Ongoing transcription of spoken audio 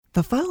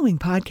The following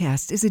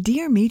podcast is a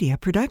Dear Media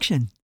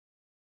production.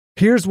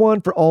 Here's one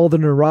for all the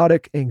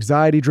neurotic,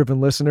 anxiety-driven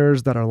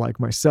listeners that are like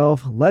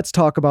myself. Let's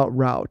talk about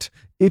Route.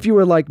 If you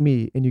are like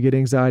me and you get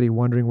anxiety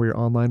wondering where your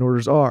online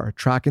orders are,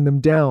 tracking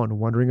them down,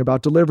 wondering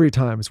about delivery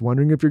times,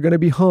 wondering if you're going to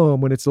be home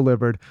when it's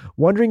delivered,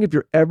 wondering if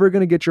you're ever going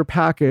to get your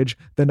package,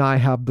 then I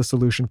have the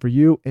solution for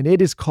you, and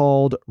it is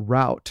called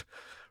Route.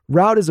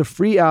 Route is a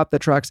free app that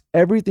tracks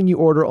everything you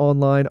order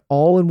online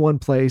all in one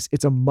place.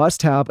 It's a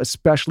must-have,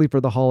 especially for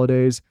the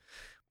holidays.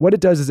 What it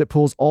does is it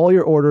pulls all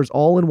your orders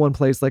all in one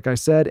place, like I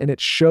said, and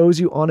it shows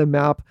you on a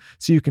map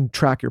so you can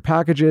track your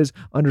packages,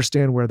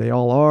 understand where they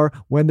all are,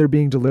 when they're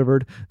being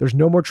delivered. There's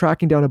no more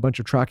tracking down a bunch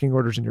of tracking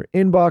orders in your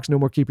inbox, no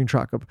more keeping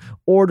track of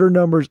order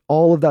numbers,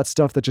 all of that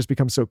stuff that just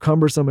becomes so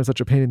cumbersome and such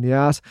a pain in the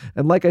ass.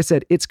 And like I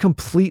said, it's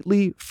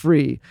completely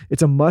free.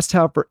 It's a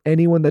must-have for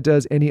anyone that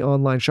does any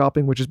online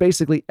shopping, which is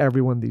basically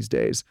everyone these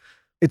days.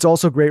 It's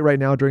also great right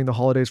now during the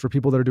holidays for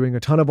people that are doing a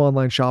ton of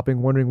online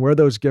shopping, wondering where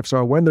those gifts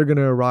are, when they're going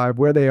to arrive,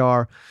 where they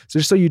are. So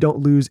just so you don't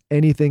lose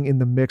anything in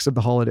the mix of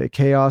the holiday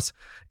chaos.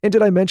 And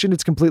did I mention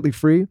it's completely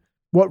free?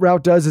 What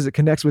Route does is it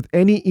connects with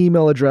any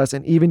email address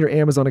and even your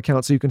Amazon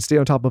account so you can stay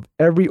on top of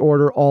every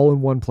order all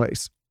in one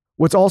place.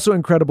 What's also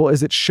incredible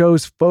is it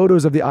shows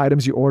photos of the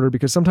items you order,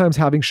 because sometimes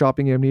having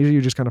shopping amnesia, you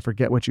just kind of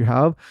forget what you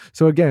have.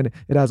 So again,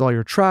 it has all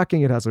your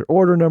tracking, it has your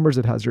order numbers,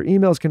 it has your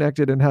emails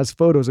connected, and has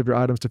photos of your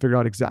items to figure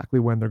out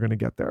exactly when they're going to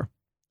get there.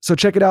 So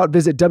check it out.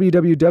 Visit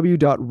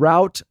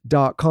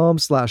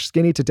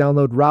www.route.com/skinny to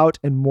download Route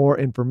and more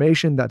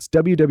information. That's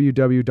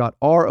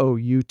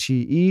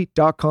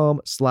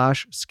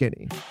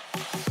www.route.com/skinny.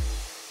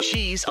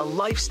 She's a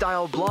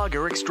lifestyle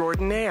blogger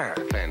extraordinaire.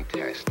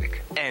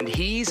 Fantastic. And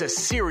he's a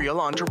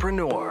serial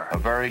entrepreneur. A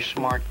very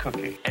smart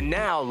cookie. And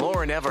now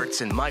Lauren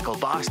Everts and Michael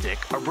Bosstick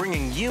are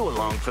bringing you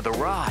along for the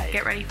ride.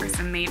 Get ready for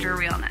some major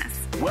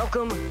realness.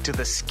 Welcome to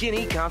the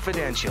Skinny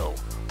Confidential.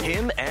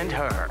 Him and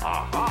her.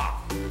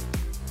 Aha!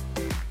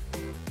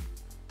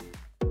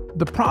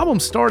 The problem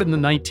started in the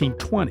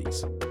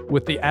 1920s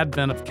with the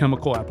advent of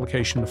chemical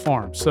application to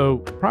farms. So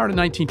prior to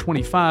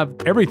 1925,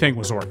 everything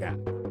was organic.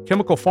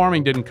 Chemical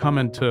farming didn't come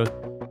into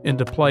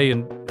play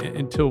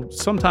until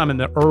sometime in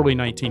the early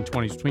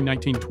 1920s, between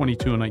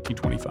 1922 and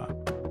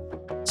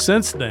 1925.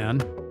 Since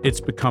then,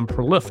 it's become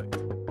prolific.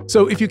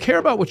 So if you care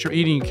about what you're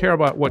eating, you care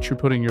about what you're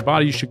putting in your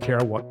body, you should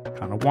care what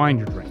kind of wine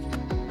you're drinking.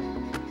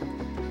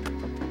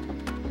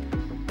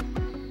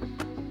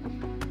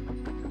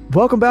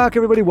 Welcome back,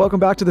 everybody.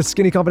 Welcome back to the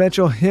Skinny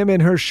Confidential, Him and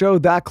Her show.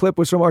 That clip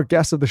was from our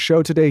guest of the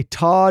show today,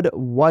 Todd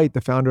White, the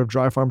founder of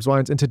Dry Farms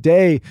Wines. And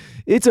today,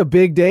 it's a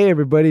big day,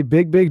 everybody.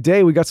 Big, big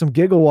day. We got some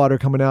Giggle Water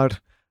coming out.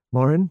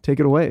 Lauren, take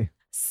it away.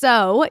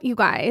 So, you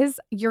guys,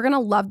 you're going to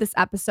love this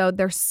episode.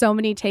 There's so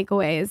many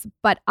takeaways,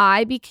 but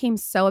I became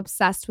so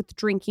obsessed with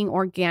drinking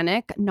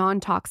organic,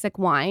 non-toxic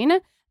wine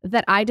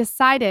that I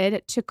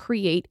decided to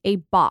create a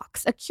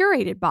box, a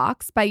curated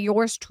box by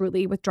yours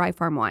truly with Dry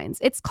Farm Wines.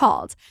 It's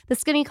called the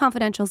Skinny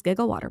Confidential's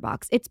Giggle Water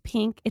Box. It's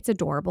pink. It's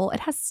adorable. It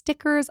has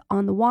stickers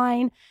on the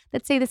wine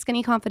that say the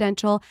Skinny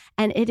Confidential,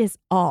 and it is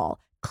all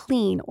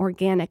clean,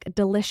 organic,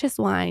 delicious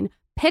wine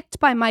picked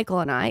by Michael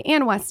and I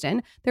and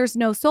Weston. There's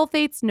no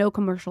sulfates, no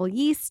commercial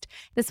yeast.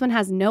 This one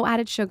has no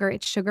added sugar.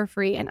 It's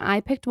sugar-free, and I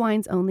picked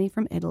wines only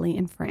from Italy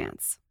and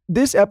France.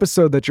 This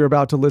episode that you're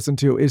about to listen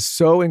to is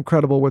so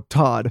incredible with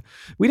Todd.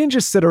 We didn't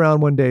just sit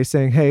around one day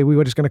saying, hey, we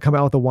were just going to come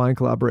out with a wine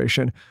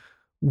collaboration.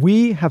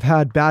 We have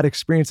had bad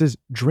experiences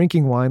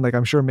drinking wine, like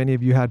I'm sure many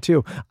of you had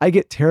too. I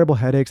get terrible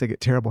headaches. I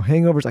get terrible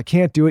hangovers. I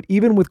can't do it,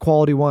 even with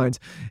quality wines.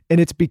 And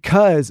it's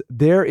because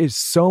there is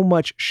so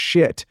much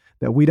shit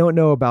that we don't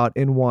know about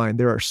in wine.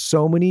 There are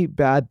so many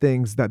bad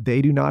things that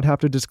they do not have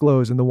to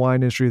disclose in the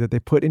wine industry that they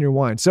put in your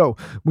wine. So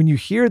when you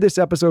hear this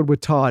episode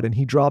with Todd and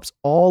he drops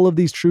all of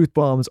these truth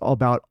bombs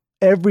about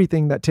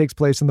everything that takes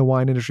place in the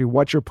wine industry,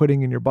 what you're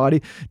putting in your body,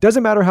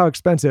 doesn't matter how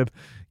expensive,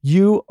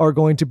 you are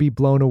going to be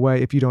blown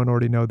away if you don't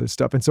already know this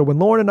stuff. And so when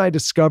Lauren and I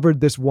discovered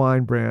this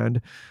wine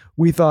brand,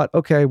 we thought,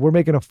 okay, we're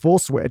making a full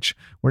switch.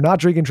 We're not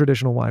drinking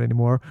traditional wine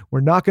anymore. We're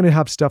not going to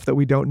have stuff that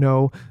we don't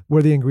know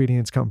where the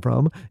ingredients come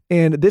from.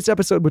 And this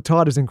episode with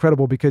Todd is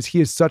incredible because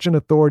he is such an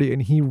authority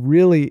and he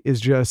really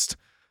is just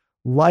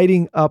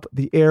lighting up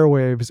the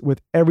airwaves with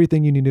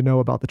everything you need to know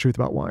about the truth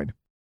about wine.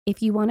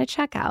 If you want to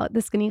check out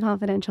the Skinny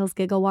Confidential's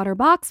Giggle Water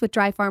Box with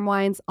Dry Farm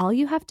Wines, all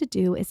you have to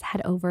do is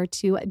head over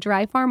to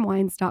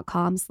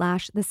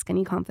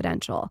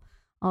dryfarmwines.com/theskinnyconfidential.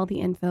 All the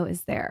info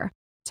is there.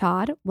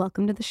 Todd,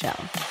 welcome to the show.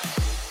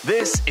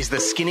 This is the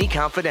Skinny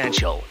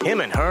Confidential.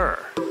 Him and her.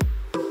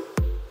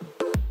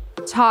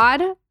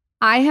 Todd,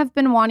 I have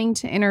been wanting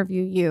to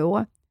interview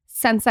you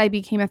since I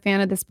became a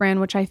fan of this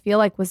brand, which I feel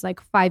like was like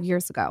 5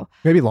 years ago.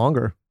 Maybe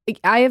longer.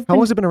 How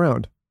long has it been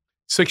around?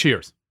 6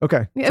 years.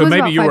 Okay. So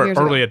maybe you were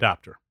early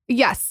adopter.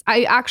 Yes.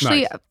 I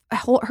actually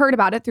heard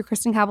about it through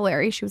Kristen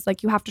Cavallari. She was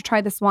like, you have to try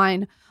this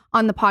wine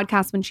on the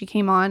podcast when she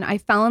came on. I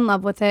fell in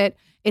love with it.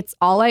 It's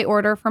all I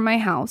order from my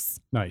house.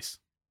 Nice.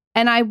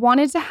 And I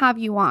wanted to have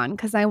you on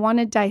because I want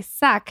to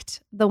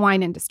dissect the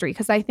wine industry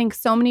because I think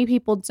so many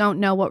people don't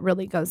know what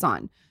really goes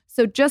on.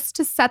 So just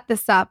to set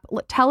this up,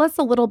 tell us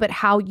a little bit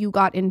how you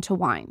got into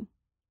wine.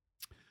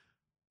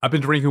 I've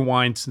been drinking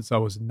wine since I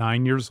was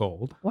 9 years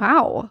old.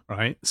 Wow.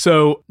 Right.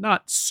 So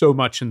not so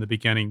much in the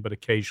beginning, but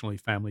occasionally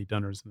family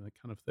dinners and that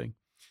kind of thing.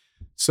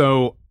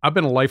 So I've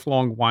been a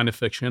lifelong wine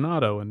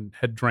aficionado and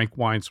had drank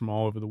wines from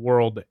all over the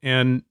world.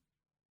 And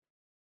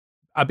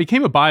I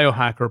became a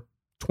biohacker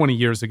 20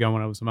 years ago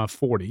when I was in my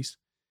 40s.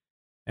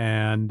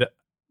 And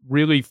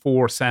really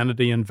for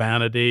sanity and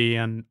vanity,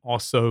 and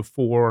also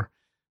for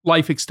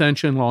life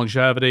extension,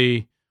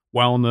 longevity,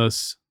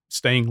 wellness,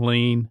 staying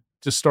lean.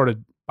 Just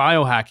started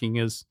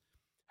biohacking is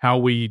how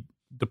we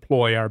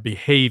deploy our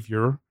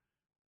behavior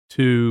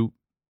to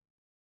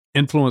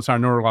influence our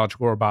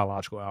neurological or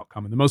biological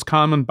outcome. And the most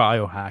common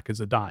biohack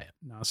is a diet.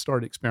 Now, I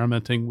started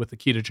experimenting with the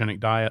ketogenic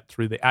diet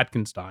through the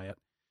Atkins diet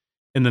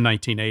in the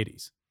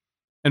 1980s.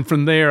 And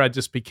from there, I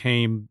just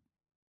became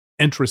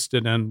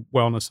interested in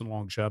wellness and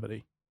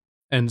longevity.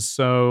 And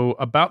so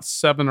about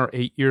 7 or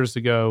 8 years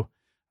ago,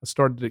 I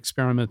started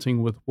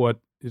experimenting with what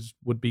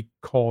would be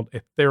called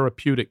a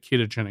therapeutic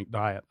ketogenic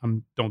diet. I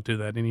don't do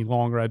that any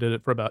longer. I did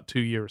it for about 2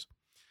 years.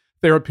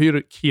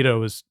 Therapeutic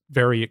keto is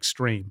very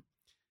extreme.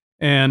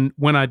 And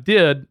when I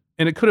did,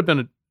 and it could have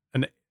been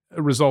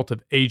a result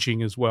of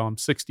aging as well. I'm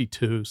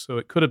 62, so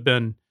it could have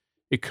been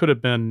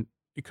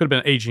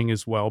aging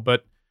as well.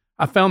 But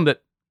I found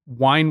that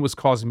wine was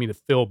causing me to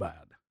feel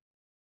bad.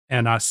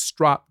 And I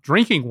stopped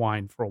drinking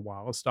wine for a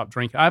while.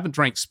 I haven't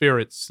drank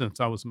spirits since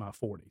I was in my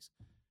 40s,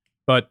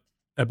 but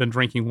I've been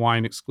drinking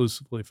wine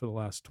exclusively for the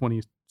last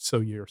 20 so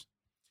years.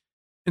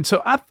 And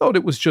so I thought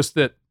it was just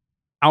that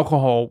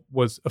alcohol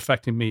was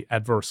affecting me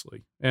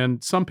adversely.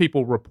 And some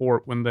people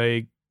report when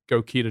they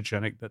go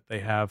ketogenic that they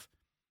have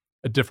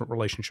a different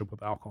relationship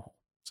with alcohol.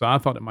 So I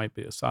thought it might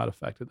be a side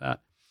effect of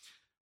that.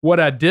 What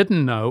I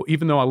didn't know,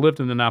 even though I lived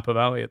in the Napa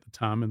Valley at the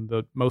time, and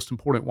the most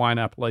important wine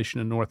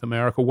appellation in North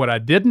America, what I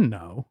didn't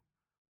know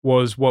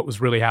was what was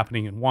really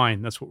happening in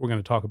wine. That's what we're going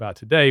to talk about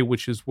today,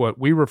 which is what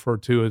we refer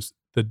to as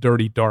the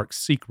dirty, dark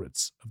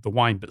secrets of the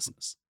wine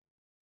business.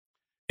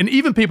 And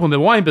even people in the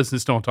wine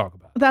business don't talk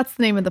about it. That's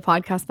the name of the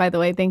podcast, by the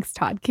way. Thanks,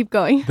 Todd. Keep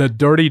going. The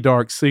dirty,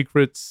 dark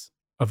secrets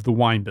of the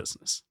wine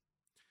business.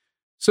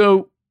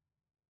 So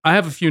I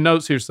have a few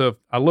notes here. So if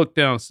I look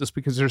down, it's just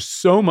because there's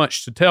so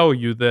much to tell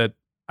you that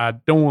I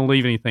don't want to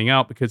leave anything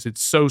out because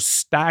it's so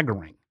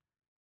staggering.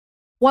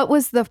 What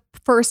was the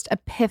first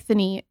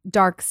epiphany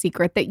dark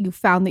secret that you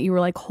found that you were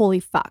like,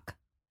 holy fuck?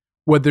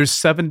 Well, there's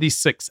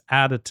 76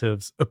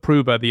 additives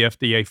approved by the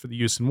FDA for the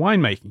use in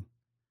winemaking.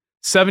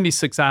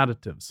 76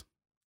 additives.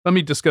 Let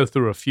me just go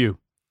through a few.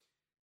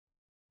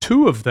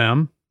 2 of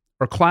them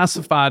are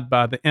classified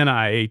by the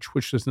NIH,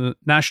 which is the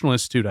National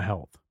Institute of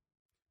Health.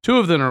 2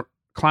 of them are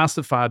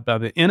classified by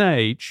the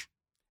NIH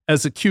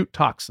as acute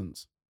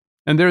toxins.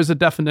 And there is a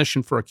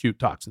definition for acute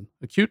toxin.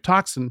 Acute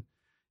toxin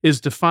is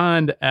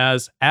defined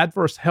as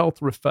adverse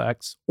health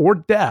effects or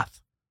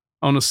death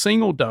on a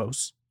single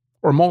dose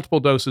or multiple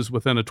doses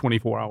within a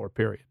 24-hour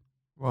period.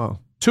 Wow.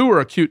 2 are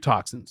acute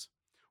toxins.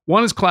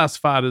 1 is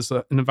classified as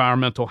an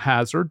environmental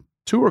hazard.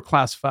 2 are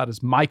classified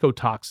as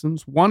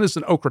mycotoxins. 1 is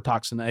an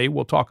ochratoxin A.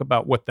 We'll talk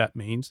about what that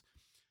means.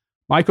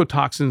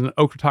 Mycotoxins and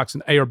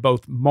ochratoxin A are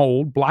both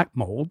mold, black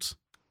molds.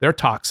 They're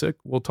toxic.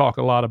 We'll talk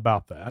a lot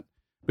about that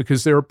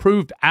because they're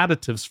approved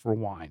additives for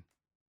wine.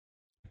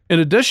 In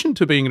addition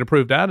to being an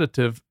approved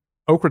additive,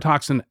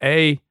 ochratoxin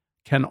A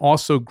can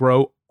also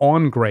grow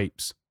on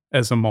grapes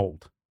as a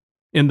mold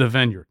in the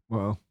vineyard.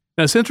 Wow.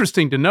 Now, it's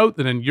interesting to note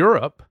that in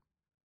Europe,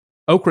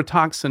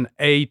 ochratoxin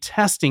A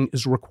testing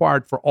is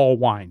required for all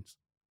wines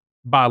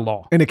by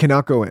law. And it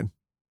cannot go in.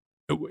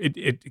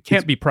 It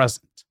can't be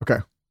present. Okay.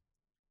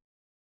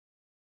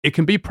 It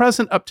can be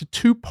present up to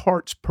 2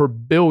 parts per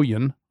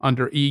billion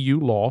under EU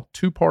law,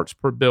 2 parts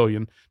per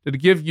billion. To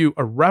give you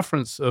a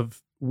reference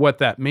of what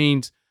that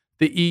means,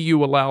 the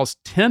EU allows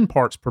 10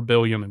 parts per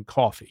billion in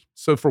coffee.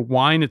 So for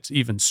wine, it's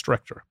even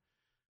stricter.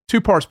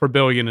 2 parts per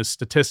billion is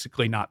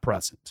statistically not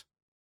present,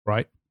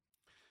 right?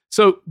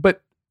 So,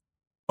 but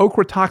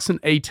ochratoxin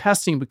A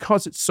testing,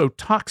 because it's so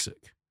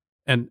toxic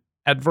and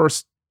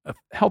adverse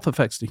health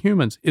effects to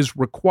humans, is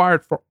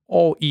required for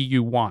all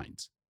EU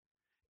wines.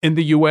 In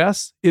the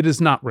US, it is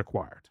not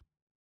required.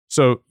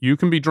 So you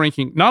can be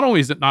drinking, not only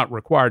is it not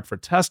required for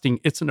testing,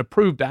 it's an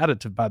approved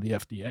additive by the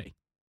FDA.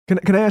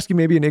 Can I ask you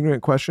maybe an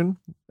ignorant question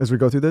as we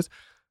go through this?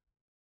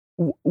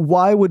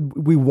 Why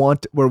would we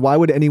want, or why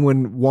would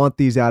anyone want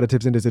these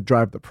additives? And does it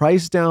drive the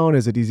price down?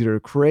 Is it easier to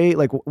create?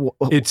 Like,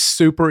 it's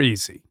super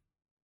easy.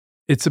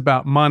 It's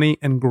about money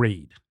and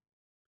greed.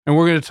 And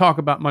we're going to talk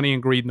about money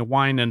and greed in the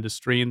wine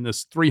industry, in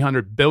this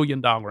 $300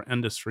 billion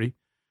industry,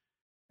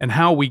 and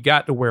how we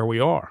got to where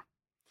we are.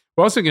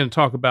 We're also going to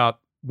talk about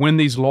when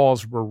these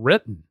laws were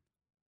written.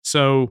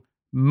 So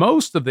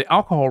most of the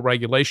alcohol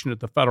regulation at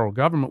the federal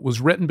government was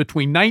written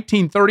between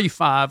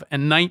 1935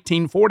 and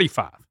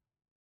 1945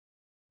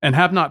 and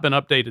have not been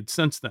updated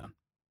since then.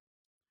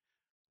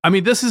 I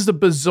mean, this is a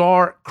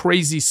bizarre,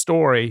 crazy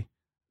story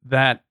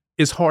that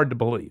is hard to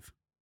believe.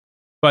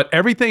 But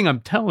everything I'm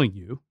telling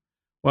you,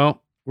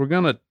 well, we're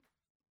going to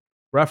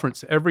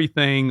reference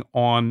everything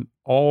on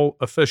all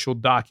official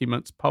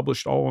documents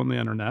published all on the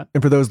internet.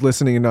 And for those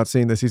listening and not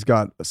seeing this, he's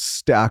got a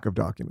stack of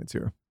documents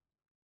here.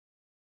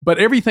 But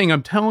everything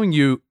I'm telling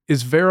you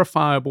is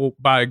verifiable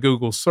by a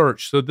Google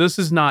search. So this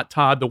is not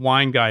Todd, the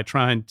wine guy,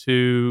 trying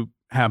to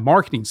have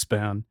marketing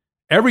spin.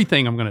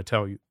 Everything I'm going to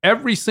tell you,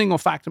 every single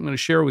fact I'm going to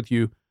share with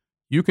you,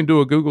 you can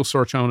do a Google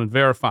search on and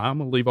verify. I'm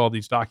going to leave all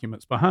these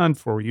documents behind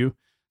for you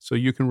so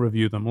you can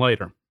review them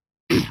later.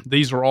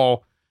 These are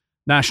all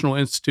National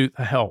Institute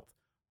of Health,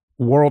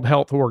 World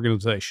Health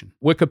Organization,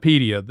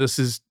 Wikipedia. This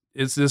is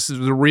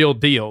the real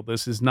deal.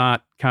 This is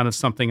not kind of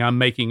something I'm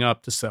making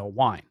up to sell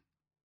wine.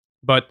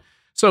 But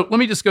so let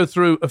me just go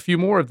through a few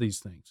more of these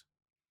things.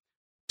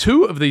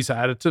 2 of these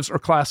additives are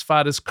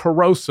classified as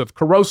corrosive.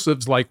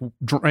 Corrosive's like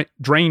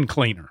drain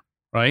cleaner,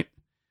 right?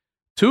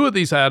 2 of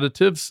these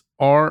additives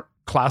are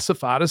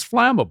classified as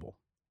flammable.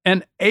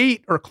 And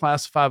 8 are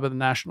classified by the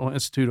National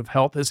Institute of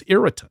Health as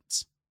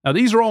irritants. Now,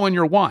 these are all in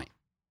your wine,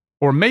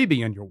 or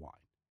maybe in your wine.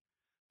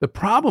 The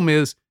problem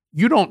is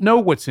you don't know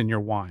what's in your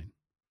wine.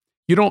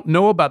 You don't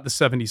know about the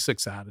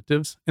 76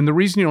 additives. And the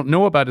reason you don't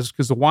know about it is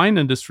because the wine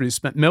industry has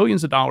spent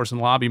millions of dollars in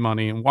lobby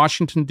money in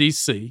Washington,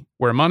 D.C.,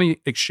 where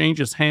money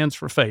exchanges hands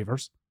for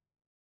favors,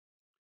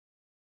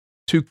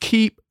 to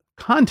keep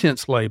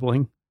contents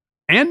labeling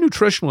and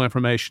nutritional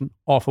information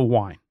off of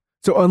wine.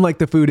 So unlike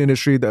the food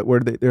industry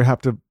where they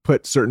have to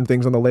put certain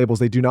things on the labels,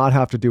 they do not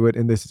have to do it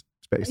in this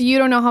space. You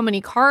don't know how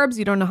many carbs,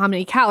 you don't know how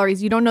many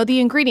calories, you don't know the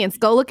ingredients.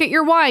 Go look at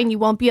your wine, you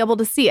won't be able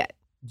to see it.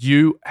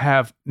 You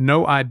have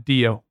no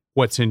idea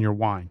what's in your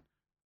wine,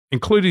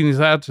 including these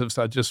additives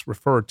I just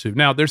referred to.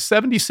 Now, there's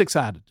 76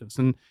 additives,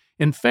 and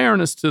in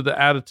fairness to the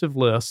additive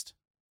list,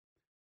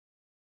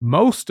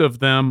 most of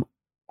them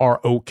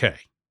are okay.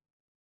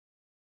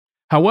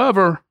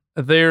 However,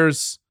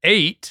 there's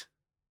 8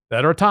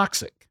 that are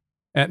toxic.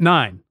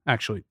 9,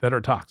 actually, that are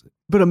toxic.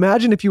 But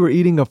imagine if you were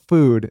eating a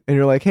food and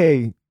you're like,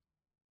 hey,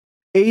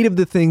 8 of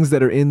the things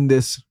that are in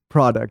this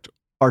product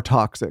are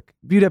toxic.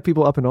 You'd have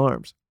people up in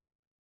arms.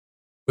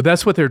 But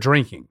that's what they're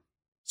drinking.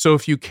 So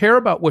if you care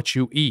about what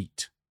you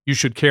eat, you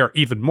should care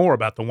even more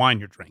about the wine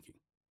you're drinking.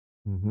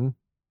 Mm-hmm.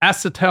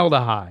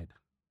 Acetaldehyde,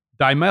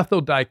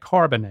 dimethyl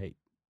dicarbonate,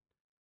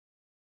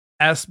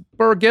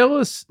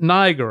 Aspergillus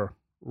niger,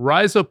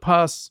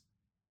 Rhizopus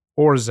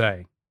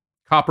oryzae,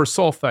 copper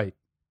sulfate,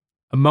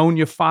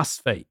 ammonia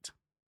phosphate,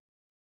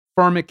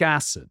 formic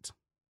acid,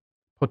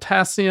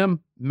 potassium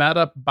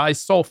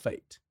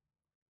metabisulfate,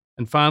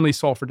 and finally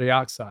sulfur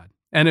dioxide.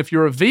 And if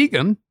you're a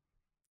vegan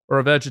or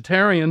a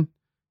vegetarian,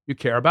 you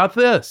care about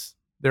this.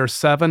 There are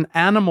 7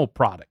 animal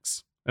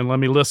products. And let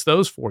me list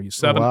those for you.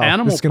 7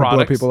 animal products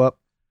blow people up.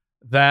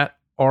 That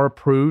are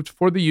approved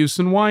for the use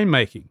in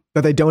winemaking.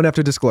 That they don't have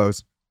to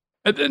disclose.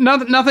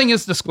 Nothing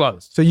is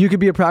disclosed. So you could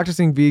be a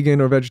practicing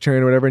vegan or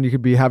vegetarian or whatever, and you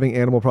could be having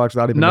animal products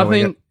without even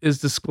knowing it. Nothing is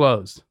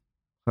disclosed.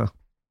 Huh.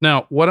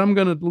 Now, what I'm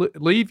going to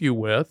leave you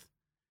with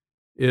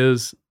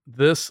is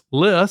this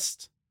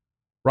list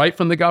right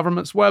from the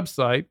government's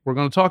website. We're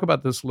going to talk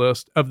about this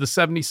list of the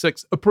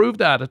 76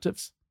 approved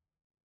additives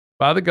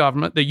by the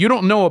government that you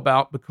don't know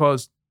about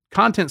because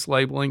contents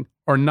labeling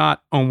are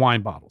not on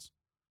wine bottles.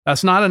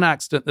 That's not an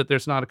accident that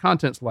there's not a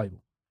contents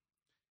label.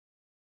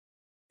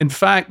 In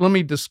fact, let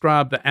me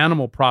describe the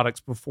animal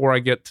products before I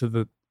get to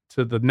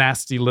the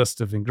nasty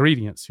list of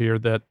ingredients here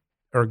that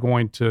are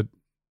going to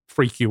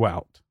freak you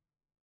out.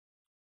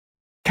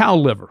 Cow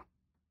liver,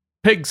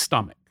 pig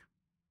stomach,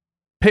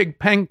 pig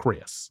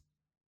pancreas,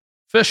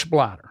 fish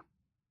bladder,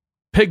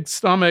 pig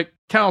stomach,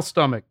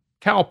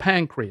 cow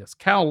pancreas,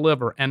 cow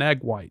liver, and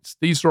egg whites.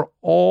 These are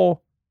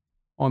all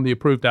on the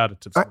approved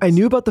additives list. I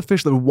knew about the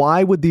fish liver.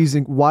 Why would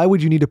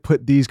you need to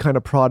put these kind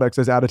of products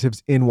as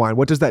additives in wine?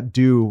 What does that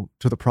do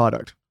to the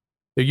product?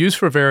 They're used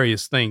for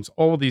various things.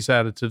 All of these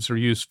additives are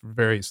used for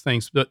various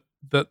things. But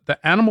the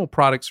animal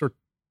products are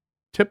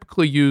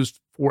typically used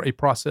for a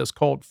process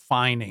called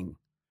fining.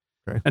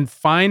 Okay. And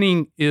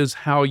fining is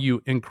how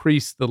you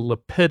increase the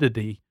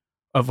lipidity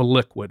of a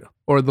liquid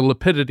or the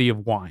lipidity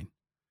of wine.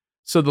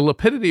 So the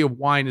lipidity of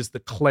wine is the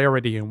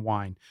clarity in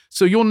wine.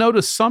 So you'll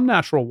notice some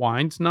natural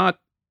wines, not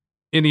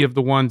any of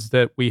the ones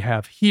that we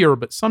have here,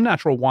 but some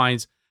natural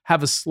wines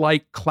have a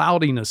slight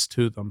cloudiness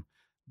to them.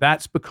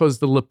 That's because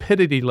the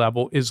lipidity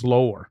level is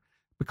lower,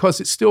 because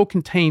it still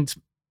contains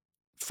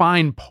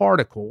fine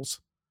particles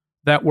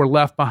that were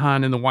left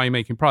behind in the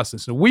winemaking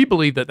process. And we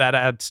believe that that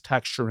adds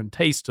texture and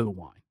taste to the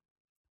wine.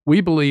 We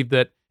believe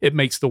that it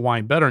makes the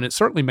wine better, and it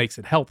certainly makes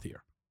it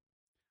healthier.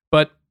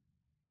 But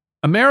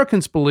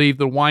Americans believe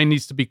the wine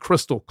needs to be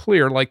crystal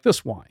clear like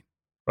this wine,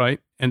 right?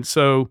 And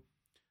so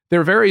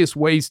there are various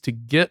ways to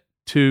get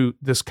to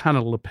this kind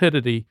of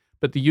lipidity,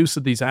 but the use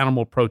of these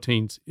animal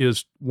proteins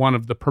is one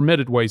of the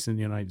permitted ways in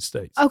the United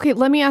States. Okay,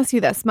 let me ask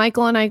you this.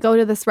 Michael and I go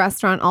to this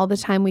restaurant all the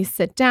time. We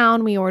sit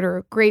down, we order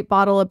a great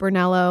bottle of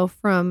Brunello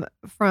from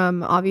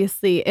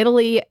obviously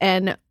Italy,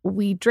 and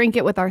we drink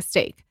it with our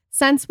steak.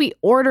 Since we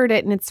ordered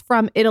it and it's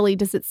from Italy,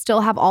 does it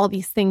still have all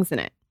these things in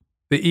it?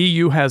 The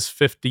EU has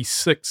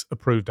 56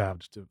 approved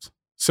additives.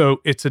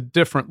 So it's a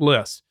different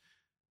list.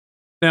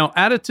 Now,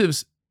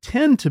 additives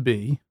tend to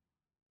be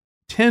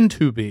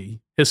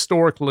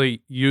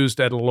historically used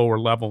at a lower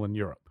level in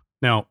Europe.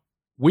 Now,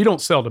 we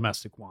don't sell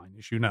domestic wine,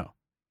 as you know.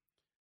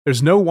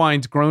 There's no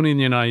wines grown in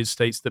the United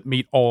States that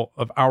meet all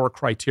of our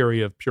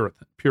criteria of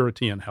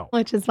purity and health.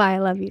 Which is why I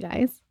love you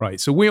guys.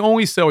 Right. So we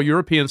only sell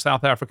European,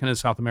 South African, and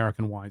South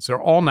American wines.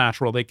 They're all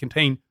natural. They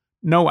contain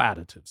no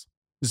additives,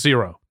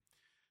 zero.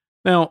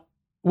 Now,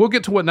 we'll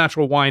get to what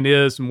natural wine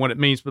is and what it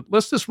means, but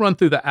let's just run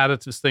through the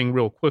additives thing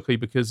real quickly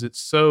because it's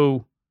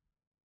so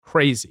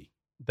crazy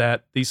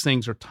that these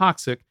things are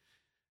toxic.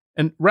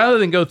 And rather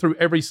than go through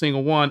every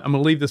single one, I'm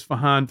going to leave this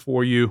behind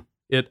for you.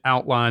 It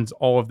outlines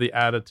all of the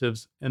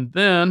additives. And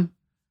then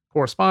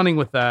corresponding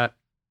with that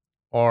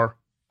are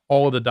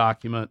all of the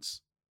documents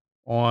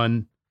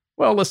on,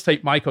 well, let's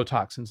take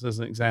mycotoxins as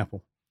an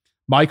example.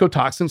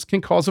 Mycotoxins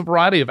can cause a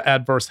variety of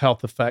adverse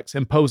health effects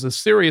and pose a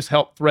serious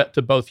health threat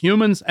to both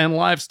humans and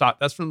livestock.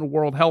 That's from the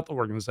World Health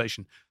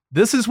Organization.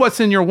 This is what's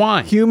in your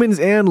wine. Humans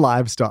and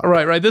livestock.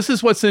 Right. This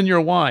is what's in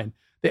your wine.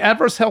 The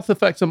adverse health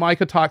effects of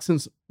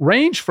mycotoxins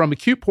range from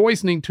acute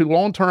poisoning to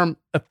long-term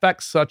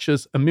effects such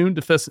as immune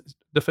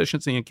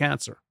deficiency and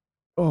cancer.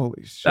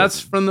 Holy shit. This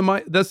is from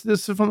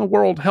the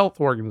World Health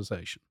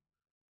Organization.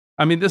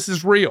 I mean, this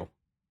is real.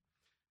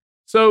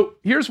 So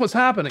here's what's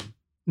happening.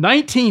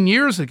 19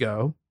 years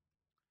ago,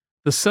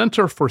 the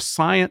Center for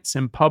Science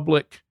and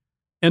Public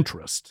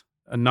Interest,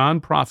 a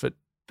nonprofit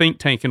think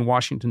tank in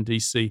Washington,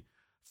 D.C.,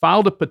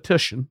 filed a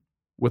petition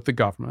with the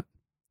government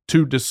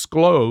to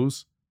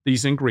disclose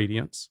these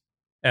ingredients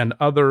and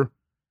other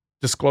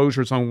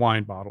disclosures on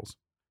wine bottles.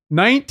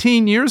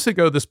 19 years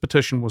ago, this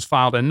petition was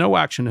filed and no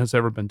action has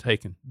ever been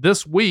taken.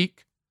 This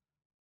week,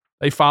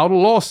 they filed a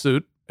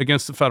lawsuit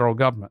against the federal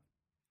government.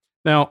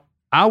 Now,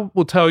 I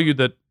will tell you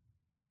that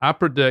I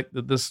predict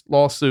that this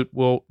lawsuit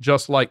will,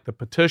 just like the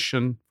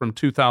petition from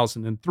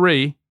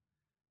 2003,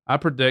 I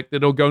predict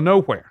it'll go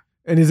nowhere.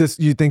 And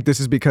you think this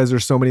is because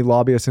there's so many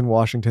lobbyists in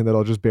Washington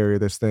that'll just bury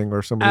this thing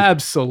or somebody?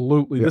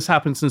 Absolutely. Yeah. This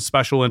happens in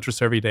special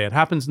interests every day. It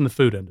happens in the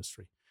food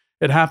industry.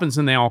 It happens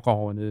in the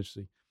alcohol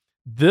industry.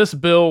 This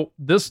bill,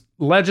 this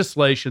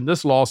legislation,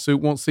 this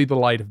lawsuit won't see the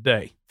light of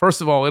day.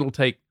 First of all, it'll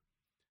take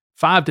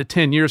 5 to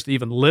 10 years to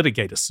even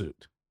litigate a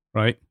suit,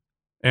 right?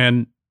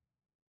 And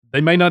they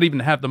may not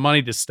even have the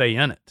money to stay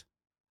in it.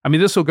 I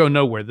mean, this will go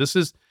nowhere.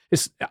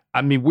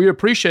 We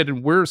appreciate it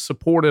and we're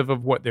supportive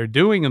of what they're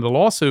doing in the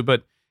lawsuit,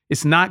 but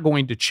it's not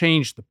going to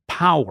change the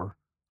power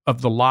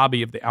of the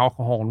lobby of the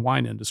alcohol and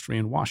wine industry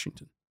in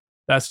Washington.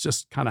 That's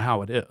just kind of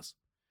how it is.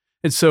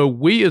 And so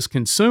we as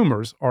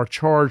consumers are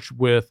charged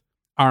with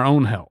our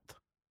own health.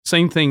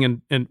 Same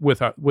thing with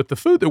the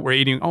food that we're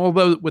eating,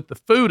 although with the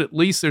food, at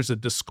least there's a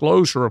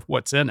disclosure of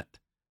what's in it.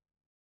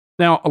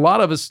 Now, a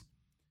lot of us,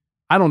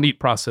 I don't eat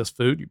processed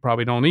food. You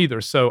probably don't either.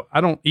 So I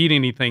don't eat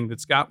anything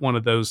that's got one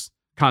of those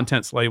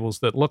contents labels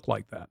that look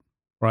like that,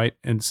 right?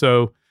 And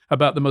so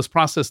about the most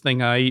processed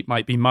thing I eat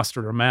might be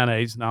mustard or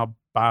mayonnaise, and I'll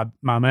buy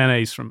my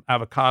mayonnaise from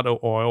avocado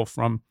oil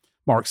from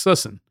Mark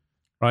Sisson,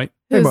 right?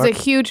 Who's a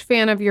huge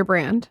fan of your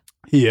brand.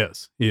 He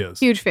is.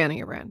 Huge fan of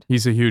your brand.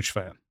 He's a huge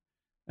fan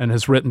and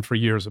has written for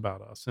years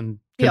about us and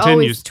he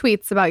always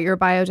tweets about your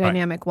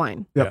biodynamic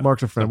wine. Yeah,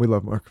 Mark's a friend. We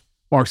love Mark.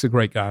 Mark's a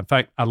great guy. In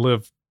fact, I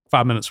live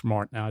 5 minutes from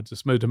Mark now. I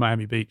just moved to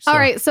Miami Beach. So. All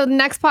right. So the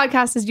next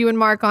podcast is you and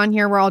Mark on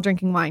here. We're all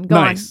drinking wine. Go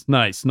on.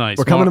 Nice.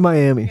 We're coming to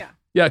Miami.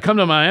 Yeah, come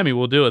to Miami.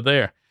 We'll do it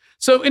there.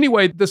 So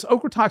anyway, this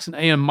ochratoxin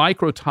A and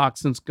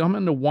mycotoxins come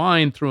into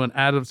wine through an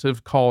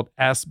additive called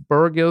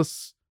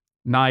Aspergillus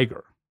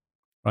niger,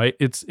 right?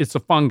 It's a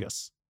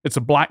fungus. It's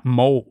a black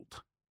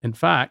mold. In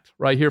fact,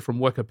 right here from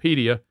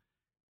Wikipedia,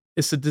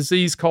 it's a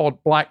disease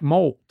called black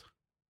mold,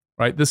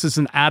 right? This is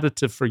an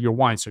additive for your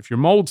wine. So if you're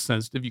mold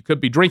sensitive, you could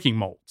be drinking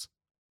molds.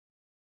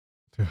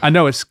 I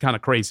know it's kind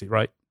of crazy,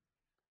 right?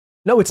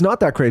 No, it's not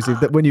that crazy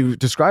that when you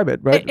describe it,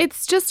 right?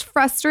 It's just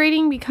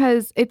frustrating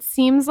because it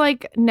seems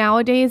like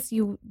nowadays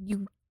you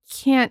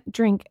can't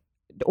drink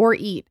or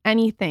eat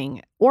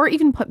anything or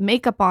even put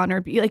makeup on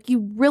or be like,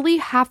 you really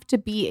have to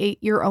be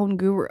your own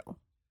guru.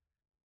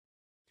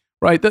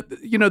 Right.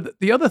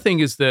 The other thing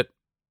is that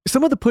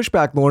some of the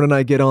pushback Lauren and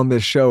I get on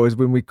this show is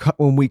when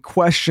we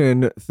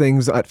question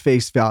things at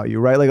face value,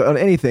 right? Like on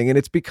anything. And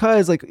it's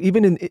because like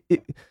even in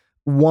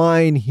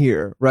wine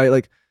here, right?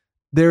 Like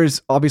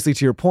there's obviously,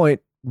 to your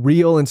point,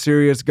 real and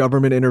serious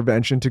government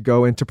intervention to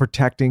go into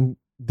protecting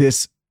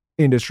this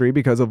industry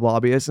because of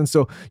lobbyists. And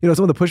so,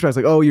 some of the pushbacks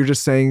like, oh, you're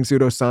just saying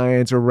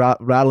pseudoscience or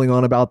rattling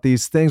on about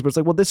these things. But it's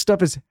like, well, this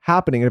stuff is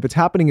happening. And if it's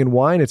happening in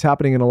wine, it's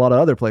happening in a lot of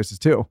other places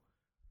too.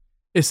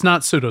 It's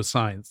not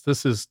pseudoscience.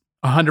 This is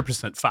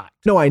 100% fact.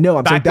 No, I know.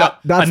 I'm saying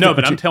that's I know,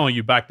 but I'm telling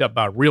you, backed up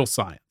by real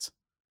science.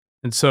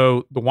 And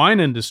so the wine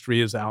industry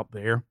is out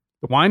there.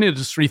 The wine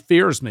industry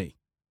fears me.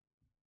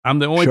 I'm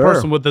the only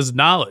person with this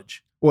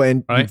knowledge. Well,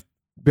 and you've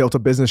built a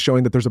business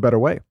showing that there's a better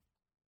way.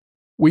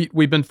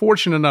 We've been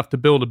fortunate enough to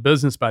build a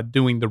business by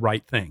doing the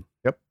right thing.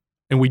 Yep.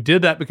 And we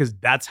did that because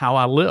that's how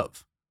I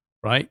live,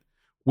 right?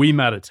 We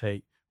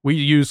meditate. We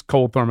use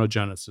cold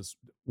thermogenesis.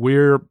 We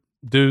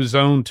do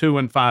zone 2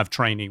 and 5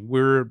 training.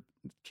 We're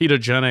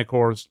ketogenic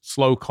or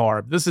slow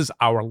carb. This is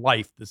our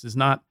life. This is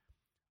not,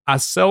 I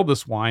sell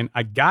this wine.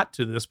 I got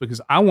to this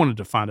because I wanted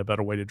to find a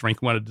better way to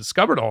drink when I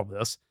discovered all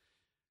this.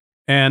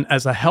 And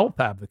as a health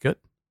advocate,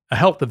 a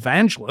health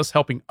evangelist,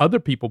 helping other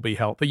people be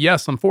healthy.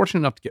 Yes, I'm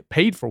fortunate enough to get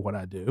paid for what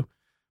I do,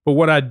 but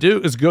what I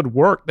do is good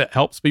work that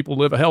helps people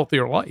live a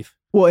healthier life.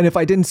 Well, and if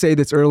I didn't say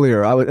this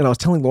earlier, I was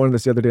telling Lauren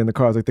this the other day in the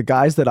car. I was like, the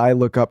guys that I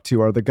look up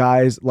to are the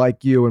guys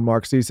like you and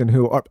Mark Season,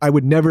 who are, I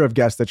would never have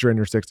guessed that you're in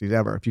your 60s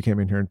ever if you came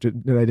in here and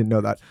I didn't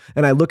know that.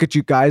 And I look at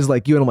you guys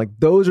like you and I'm like,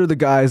 those are the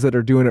guys that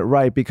are doing it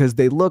right because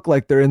they look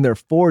like they're in their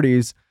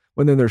 40s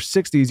when they're in their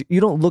 60s. You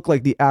don't look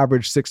like the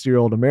average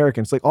 60-year-old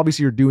American. It's like,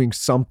 obviously you're doing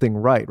something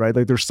right?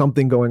 Like there's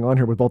something going on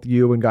here with both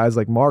you and guys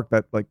like Mark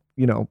that like,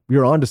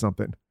 you're onto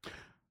something.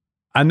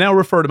 I now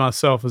refer to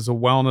myself as a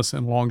wellness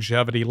and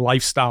longevity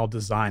lifestyle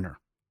designer,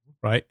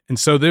 right? And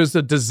so there's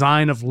the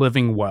design of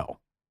living well.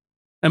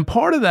 And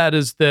part of that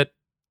is that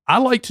I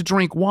like to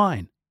drink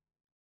wine.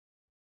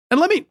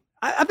 And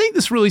I think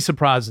this really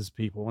surprises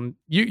people. And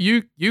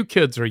you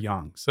kids are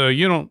young, so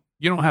you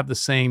don't have the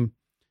same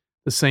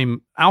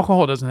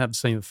alcohol doesn't have the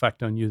same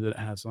effect on you that it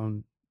has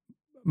on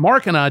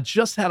Mark and I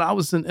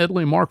was in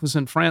Italy, Mark was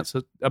in France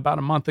about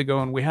a month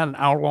ago, and we had an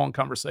hour-long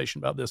conversation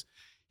about this.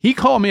 He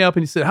called me up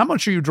and he said, "How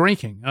much are you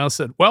drinking?" And I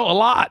said, "Well, a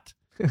lot."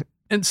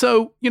 And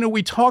so,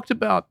 we talked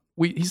about,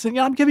 he said,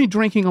 "Yeah, I'm giving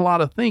drinking a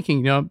lot of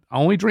thinking. I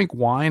only drink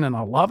wine and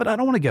I love it. I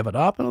don't want to give it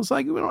up." And I was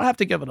like, "We don't have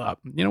to give it up."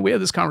 We had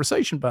this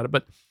conversation about it,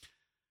 but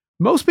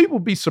most people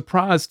would be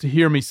surprised to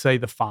hear me say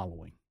the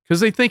following, because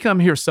they think I'm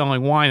here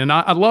selling wine. And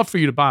I'd love for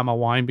you to buy my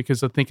wine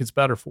because I think it's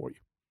better for you.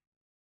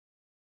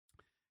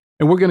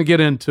 And we're going to get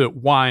into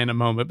why in a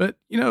moment. But,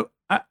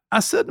 I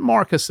said to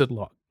Mark,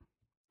 "Look,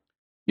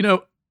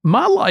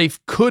 my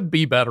life could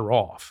be better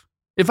off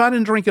if I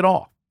didn't drink it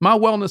all. My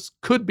wellness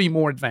could be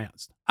more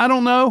advanced. I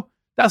don't know.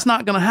 That's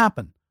not going to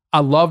happen. I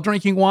love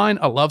drinking wine.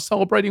 I love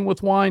celebrating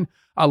with wine.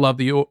 I love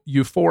the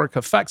euphoric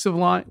effects of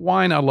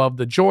wine. I love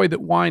the joy that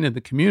wine and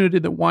the community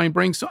that wine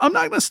brings. So I'm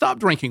not going to stop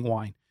drinking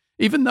wine,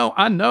 even though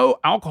I know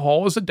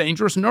alcohol is a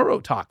dangerous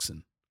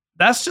neurotoxin.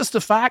 That's just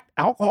a fact.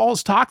 Alcohol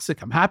is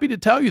toxic. I'm happy to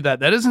tell you that.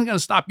 That isn't going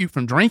to stop you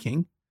from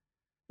drinking.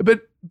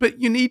 But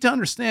you need to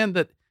understand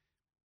that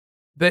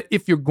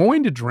if you're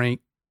going to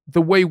drink,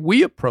 the way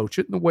we approach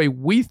it, and the way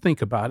we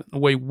think about it, and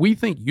the way we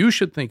think you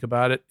should think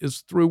about it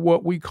is through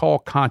what we call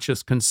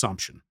conscious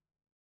consumption.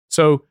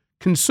 So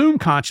consume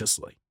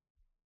consciously.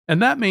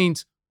 And that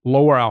means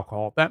lower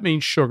alcohol. That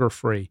means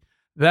sugar-free.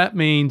 That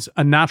means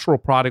a natural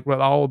product with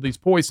all of these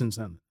poisons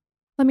in it.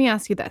 Let me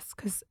ask you this,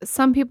 because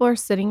some people are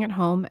sitting at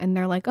home and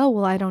they're like, "Oh,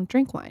 well, I don't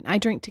drink wine. I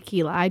drink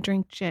tequila. I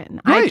drink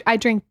gin. Right. I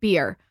drink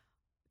beer."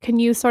 Can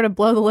you sort of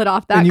blow the lid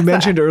off that? And you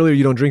mentioned earlier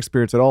you don't drink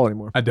spirits at all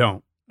anymore. I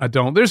don't.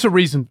 There's a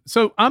reason.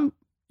 So I'm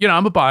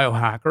a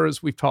biohacker,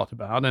 as we've talked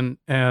about, and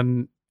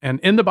in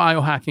the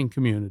biohacking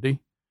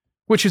community,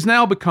 which has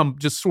now become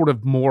just sort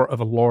of more of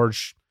a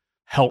large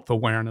health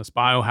awareness.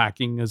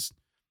 Biohacking has,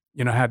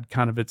 had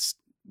kind of its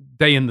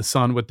day in the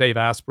sun with Dave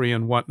Asprey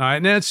and whatnot,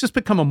 and it's just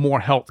become a more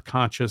health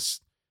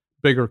conscious,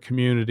 bigger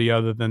community,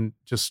 other than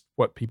just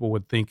what people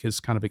would think is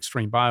kind of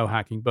extreme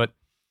biohacking. But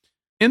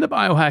in the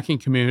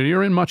biohacking community,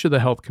 or in much of the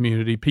health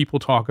community, people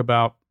talk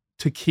about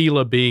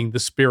tequila being the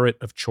spirit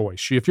of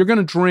choice. If you're going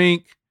to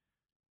drink,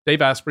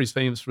 Dave Asprey's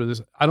famous for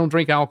this, "I don't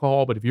drink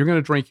alcohol, but if you're going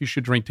to drink, you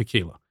should drink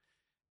tequila."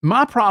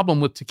 My problem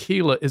with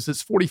tequila is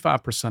it's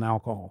 45%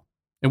 alcohol.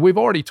 And we've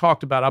already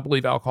talked about, I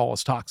believe alcohol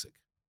is toxic.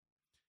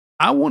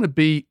 I want to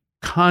be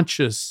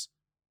conscious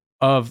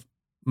of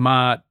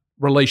my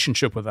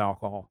relationship with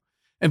alcohol.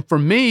 And for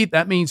me,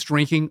 that means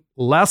drinking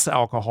less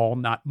alcohol,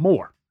 not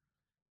more.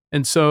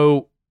 And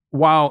so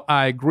while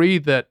I agree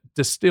that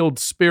distilled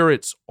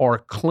spirits are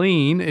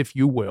clean, if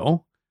you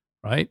will,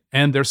 right?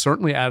 And they're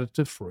certainly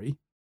additive free.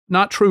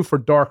 Not true for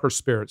darker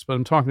spirits, but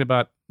I'm talking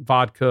about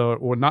vodka,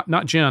 or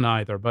not gin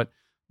either, but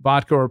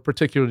vodka, or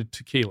particularly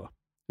tequila.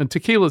 And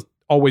tequila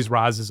always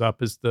rises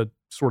up as the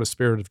sort of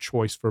spirit of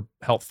choice for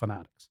health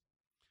fanatics.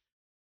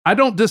 I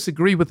don't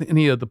disagree with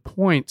any of the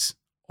points,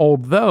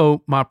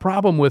 although my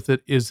problem with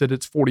it is that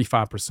it's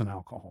 45%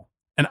 alcohol.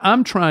 And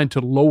I'm trying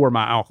to lower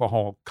my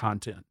alcohol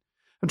content.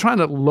 I'm trying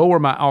to lower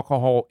my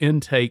alcohol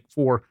intake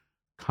for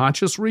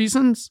conscious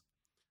reasons,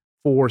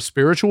 for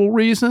spiritual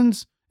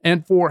reasons,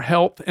 and for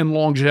health and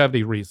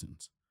longevity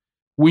reasons.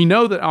 We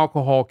know that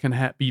alcohol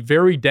can be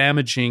very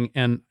damaging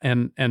and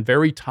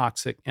very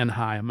toxic in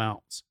high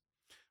amounts,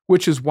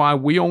 which is why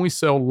we only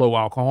sell low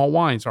alcohol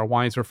wines. Our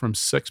wines are from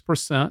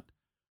 6%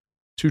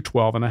 to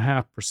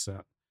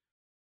 12.5%.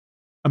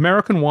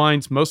 American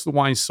wines, most of the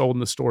wines sold in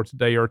the store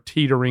today are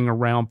teetering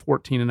around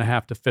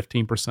 14.5 to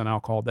 15%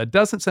 alcohol. That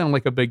doesn't sound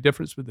like a big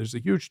difference, but there's a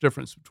huge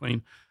difference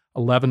between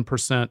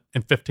 11%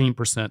 and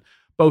 15%,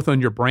 both on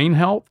your brain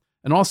health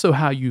and also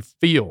how you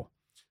feel.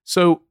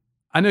 So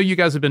I know you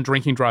guys have been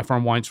drinking dry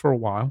farm wines for a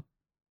while.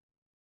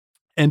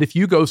 And if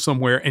you go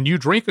somewhere and you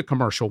drink a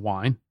commercial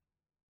wine,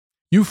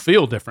 you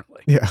feel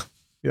differently. Yeah.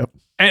 Yep.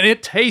 And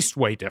it tastes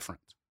way different.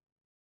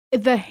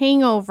 the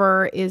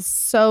hangover is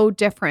so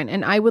different.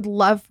 And I would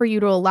love for you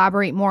to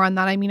elaborate more on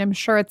that. I mean, I'm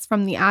sure it's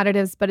from the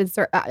additives, but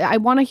I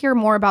want to hear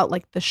more about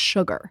like the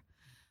sugar,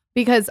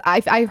 because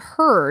I've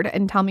heard,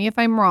 and tell me if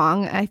I'm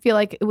wrong, I feel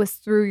like it was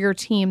through your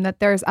team that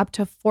there's up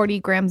to 40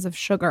 grams of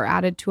sugar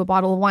added to a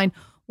bottle of wine,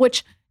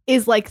 which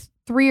is like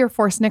 3 or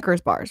 4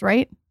 Snickers bars,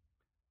 right?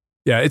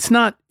 Yeah, it's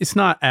not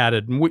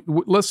added. And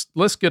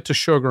let's get to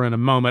sugar in a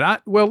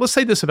moment. Let's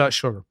say this about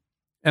sugar.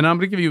 And I'm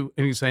going to give you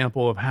an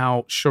example of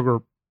how sugar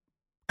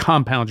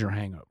compounds your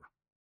hangover.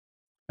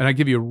 And I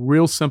give you a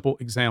real simple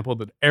example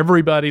that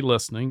everybody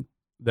listening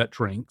that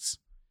drinks,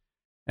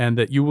 and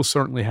that you will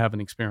certainly have an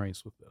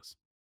experience with this.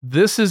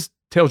 This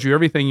tells you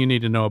everything you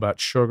need to know about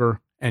sugar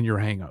and your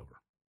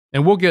hangover.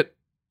 And we'll get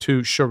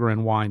to sugar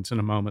and wines in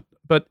a moment.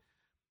 But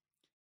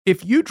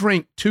if you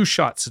drink 2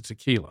 shots of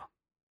tequila,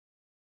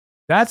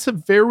 that's a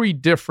very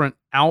different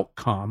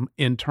outcome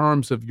in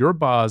terms of your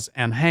buzz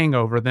and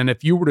hangover than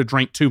if you were to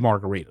drink 2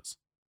 margaritas.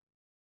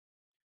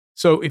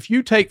 So if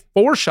you take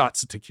 4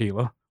 shots of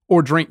tequila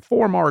or drink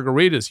 4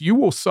 margaritas, you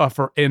will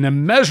suffer an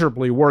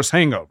immeasurably worse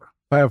hangover.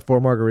 If I have 4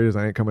 margaritas,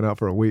 I ain't coming out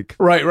for a week.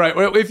 Right.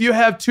 Well, if you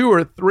have 2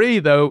 or 3,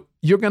 though,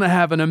 you're going to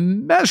have an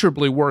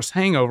immeasurably worse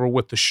hangover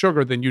with the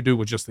sugar than you do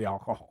with just the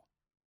alcohol.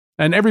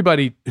 And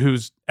everybody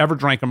who's ever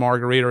drank a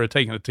margarita or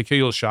taken a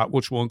tequila shot,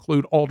 which will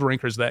include all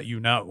drinkers that you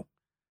know,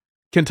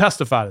 can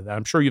testify to that.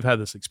 I'm sure you've had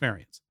this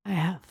experience. I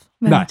have.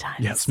 Many times.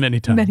 Yes, many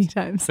times. Many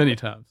times. Many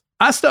times.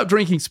 I stopped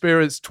drinking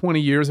spirits 20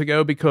 years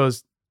ago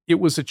because it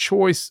was a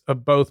choice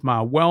of both my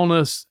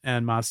wellness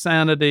and my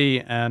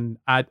sanity. And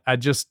I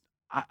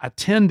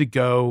tend to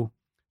go,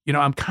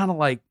 I'm kind of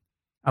like,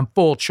 I'm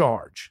full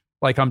charge,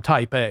 like I'm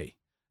type A.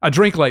 I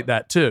drink like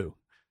that too.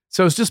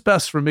 So it's just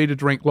best for me to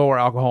drink lower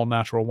alcohol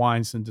natural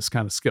wines and just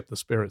kind of skip the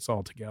spirits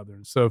altogether.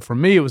 And so for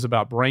me, it was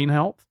about brain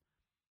health.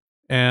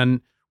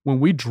 And when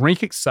we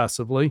drink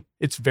excessively,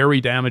 it's very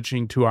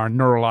damaging to our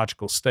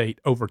neurological state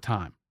over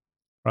time,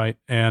 right?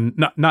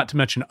 And not to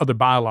mention other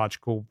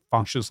biological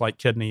functions like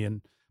kidney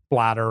and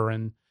bladder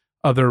and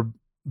other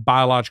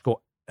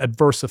biological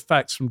adverse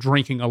effects from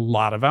drinking a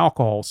lot of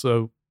alcohol.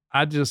 So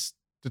I just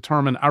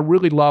determined I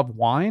really love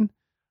wine.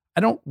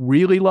 I don't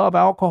really love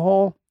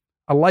alcohol.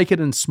 I like it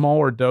in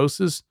smaller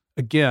doses.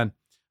 Again,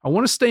 I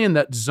want to stay in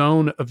that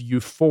zone of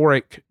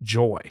euphoric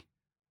joy,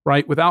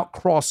 right? Without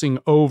crossing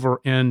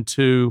over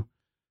into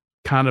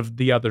kind of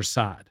the other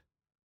side,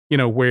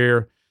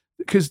 where,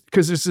 because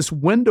there's this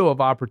window of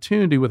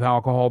opportunity with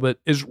alcohol that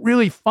is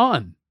really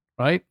fun,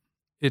 right?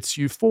 It's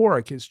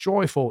euphoric, it's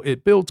joyful,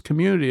 it builds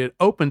community,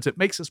 it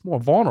makes us more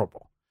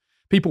vulnerable.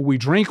 People we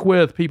drink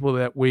with, people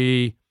that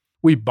we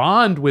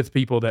bond with,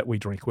 people that we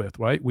drink with,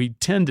 right? We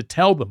tend to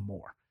tell them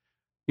more.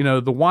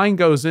 The wine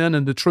goes in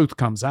and the truth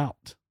comes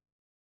out.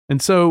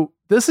 And so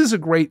this is a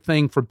great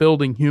thing for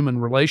building human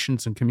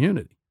relations and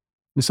community.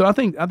 And so I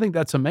think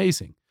that's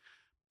amazing.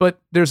 But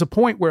there's a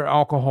point where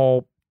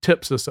alcohol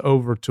tips us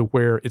over to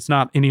where it's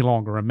not any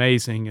longer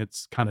amazing.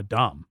 It's kind of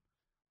dumb,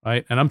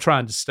 right? And I'm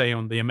trying to stay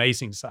on the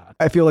amazing side.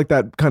 I feel like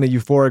that kind of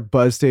euphoric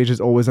buzz stage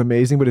is always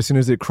amazing, but as soon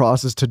as it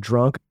crosses to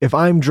drunk, if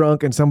I'm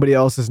drunk and somebody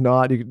else is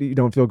not, you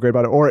don't feel great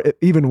about it. Or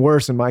even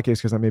worse in my case,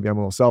 because maybe I'm a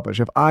little selfish.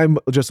 If I'm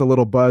just a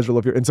little buzzed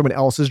and someone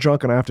else is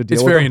drunk and I have to deal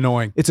with it. It's very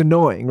annoying. It's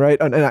annoying, right?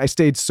 And I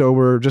stayed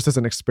sober just as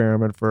an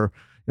experiment for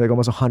like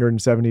almost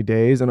 170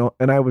 days. And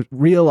I would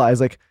realize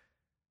like,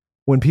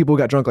 when people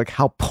got drunk, like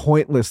how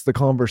pointless the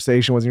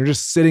conversation was. And you're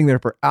just sitting there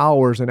for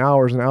hours and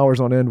hours and hours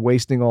on end,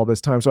 wasting all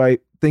this time. So I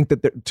think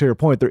that to your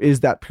point, there is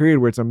that period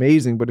where it's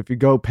amazing, but if you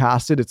go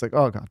past it, it's like,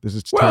 oh God, this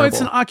is terrible.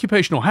 It's an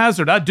occupational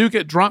hazard. I do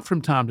get drunk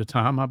from time to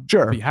time. I'd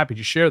Sure. be happy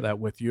to share that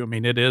with you. I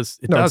mean, it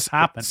does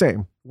happen.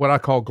 Same. What I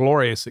call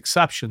glorious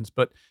exceptions,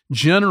 but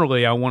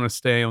generally I want to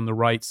stay on the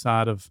right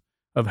side of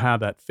how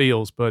that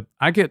feels. But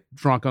I get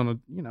drunk on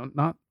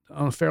not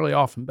on a fairly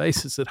often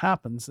basis. It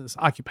happens. It's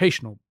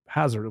occupational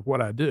hazard of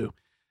what I do.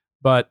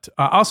 But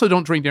I also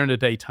don't drink during the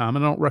daytime.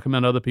 And I don't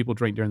recommend other people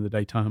drink during the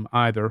daytime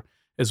either.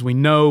 As we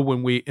know,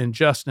 when we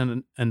ingest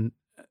an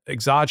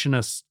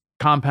exogenous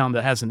compound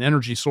that has an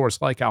energy source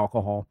like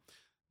alcohol,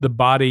 the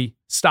body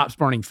stops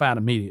burning fat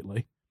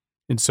immediately.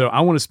 And so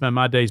I want to spend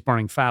my days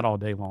burning fat all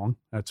day long.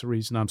 That's the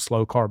reason I'm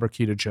slow carb or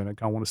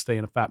ketogenic. I want to stay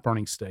in a fat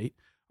burning state.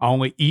 I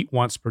only eat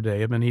once per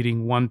day. I've been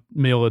eating 1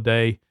 meal a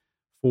day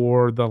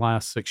for the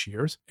last 6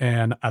 years.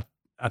 And I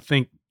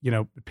think,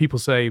 people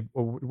say,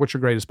 well, what's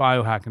your greatest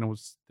biohack? And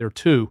there are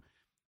 2.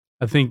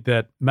 I think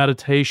that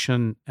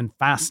meditation and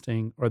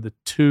fasting are the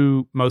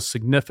 2 most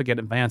significant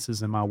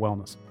advances in my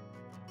wellness.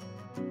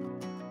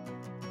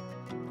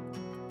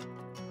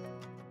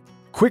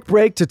 Quick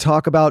break to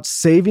talk about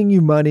saving you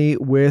money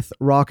with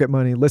Rocket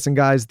Money. Listen,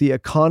 guys, the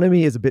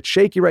economy is a bit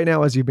shaky right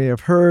now, as you may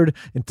have heard.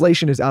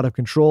 Inflation is out of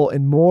control,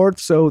 and more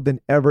so than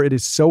ever, it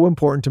is so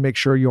important to make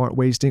sure you aren't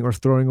wasting or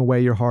throwing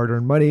away your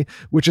hard-earned money,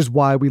 which is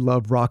why we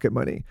love Rocket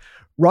Money.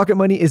 Rocket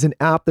Money is an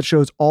app that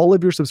shows all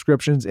of your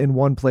subscriptions in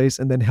one place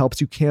and then helps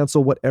you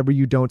cancel whatever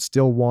you don't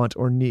still want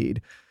or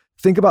need.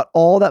 Think about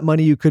all that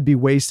money you could be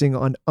wasting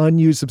on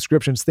unused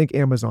subscriptions. Think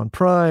Amazon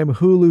Prime,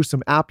 Hulu,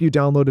 some app you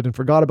downloaded and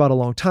forgot about a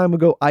long time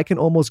ago. I can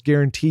almost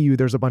guarantee you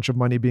there's a bunch of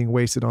money being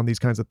wasted on these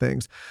kinds of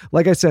things.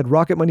 Like I said,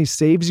 Rocket Money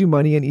saves you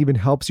money and even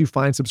helps you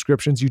find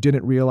subscriptions you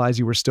didn't realize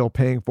you were still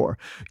paying for.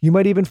 You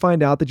might even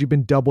find out that you've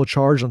been double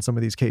charged on some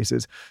of these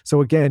cases.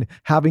 So again,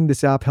 having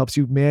this app helps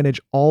you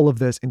manage all of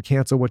this and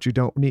cancel what you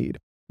don't need.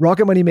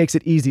 Rocket Money makes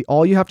it easy.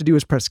 All you have to do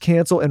is press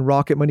cancel and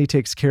Rocket Money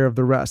takes care of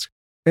the rest.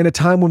 In a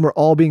time when we're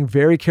all being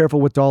very careful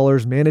with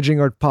dollars,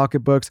 managing our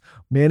pocketbooks,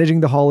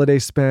 managing the holiday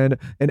spend,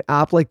 an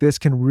app like this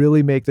can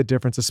really make the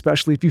difference,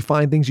 especially if you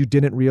find things you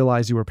didn't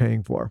realize you were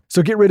paying for.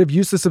 So get rid of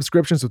useless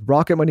subscriptions with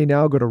Rocket Money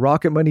now. Go to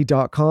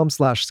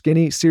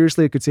rocketmoney.com/skinny.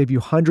 Seriously, it could save you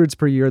hundreds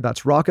per year.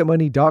 That's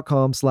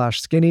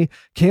rocketmoney.com/skinny.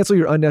 Cancel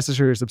your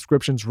unnecessary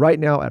subscriptions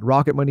right now at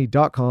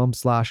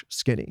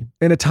rocketmoney.com/skinny.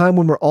 In a time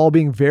when we're all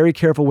being very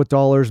careful with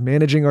dollars,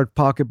 managing our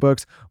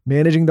pocketbooks,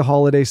 managing the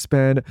holiday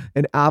spend,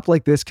 an app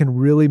like this can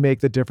really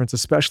make the difference,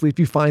 especially if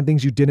you find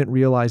things you didn't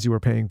realize you were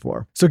paying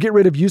for. So get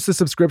rid of useless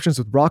subscriptions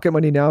with Rocket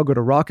Money now. Go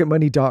to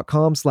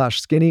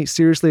rocketmoney.com/skinny.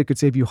 Seriously, it could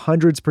save you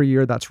hundreds per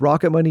year. That's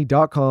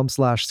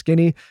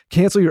rocketmoney.com/skinny.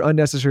 Cancel your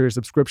unnecessary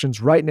subscriptions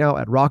right now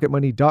at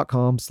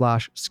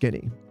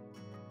rocketmoney.com/skinny.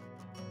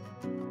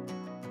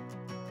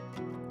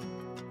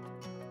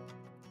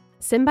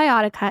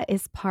 Symbiotica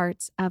is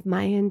part of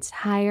my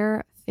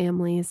entire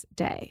family's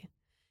day.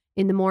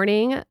 In the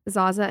morning,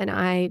 Zaza and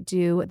I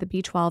do the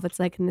B12. It's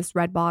like in this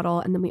red bottle.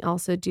 And then we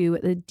also do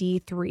the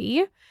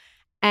D3.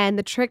 And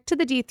the trick to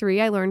the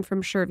D3 I learned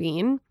from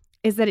Sherveen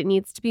is that it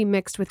needs to be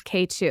mixed with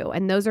K2.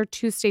 And those are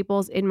two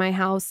staples in my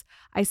house.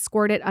 I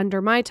squirt it under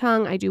my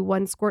tongue. I do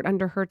one squirt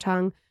under her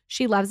tongue.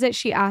 She loves it.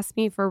 She asked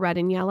me for red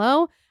and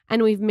yellow.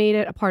 And we've made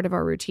it a part of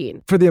our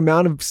routine. For the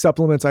amount of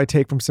supplements I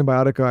take from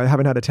Symbiotica, I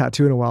haven't had a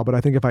tattoo in a while, but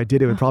I think if I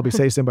did, it would probably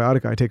say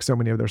Symbiotica. I take so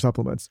many of their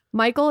supplements.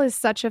 Michael is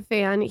such a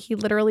fan. He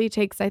literally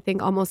takes, I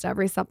think, almost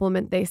every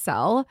supplement they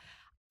sell.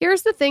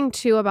 Here's the thing,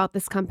 too, about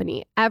this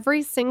company.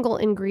 Every single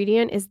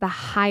ingredient is the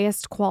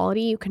highest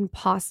quality you can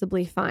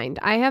possibly find.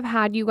 I have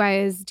had you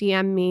guys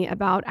DM me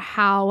about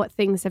how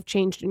things have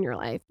changed in your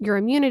life. Your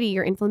immunity,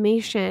 your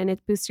inflammation,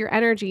 it boosts your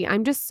energy.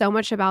 I'm just so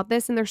much about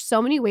this, and there's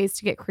so many ways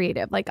to get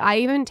creative. Like, I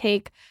even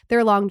take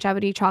their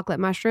longevity chocolate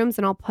mushrooms,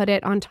 and I'll put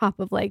it on top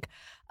of, like,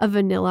 a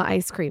vanilla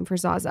ice cream for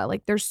Zaza.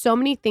 Like, there's so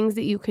many things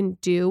that you can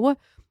do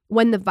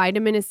when the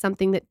vitamin is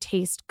something that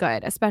tastes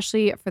good,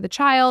 especially for the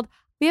child.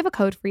 We have a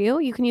code for you.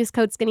 You can use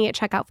code SKINNY at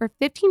checkout for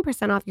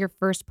 15% off your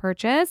first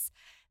purchase.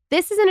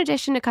 This is in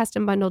addition to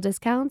custom bundle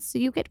discounts, so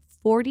you get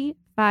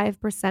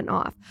 45%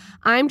 off.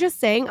 I'm just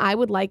saying I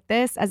would like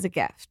this as a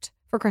gift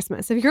for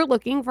Christmas. If you're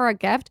looking for a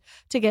gift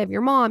to give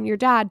your mom, your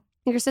dad,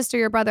 your sister,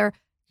 your brother,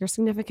 your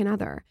significant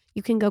other,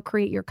 you can go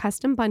create your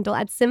custom bundle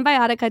at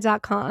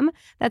Symbiotica.com.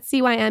 That's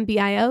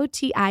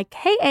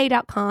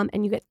Symbiotika.com,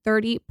 and you get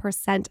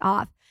 30%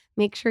 off.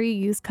 Make sure you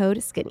use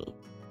code SKINNY.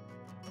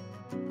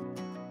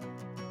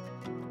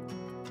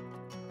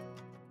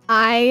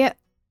 I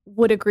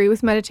would agree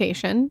with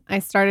meditation. I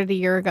started a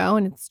year ago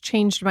and it's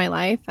changed my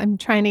life. I'm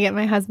trying to get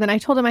my husband. I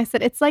told him, I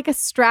said, it's like a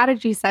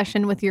strategy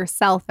session with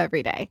yourself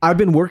every day. I've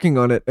been working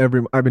on it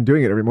I've been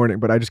doing it every morning,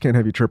 but I just can't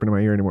have you chirping in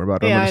my ear anymore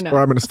about it. Yeah, Or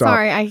I'm going to stop.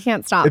 Sorry, I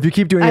can't stop. If you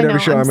keep doing it every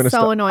show, I'm going to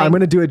stop. Annoying. I'm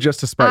going to do it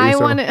just to spite you.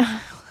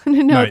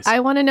 Nice.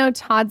 I want to know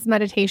Todd's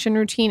meditation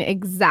routine,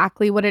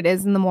 exactly what it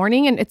is in the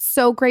morning. And it's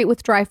so great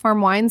with Dry Farm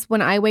wines.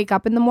 When I wake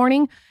up in the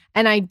morning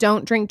and I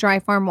don't drink Dry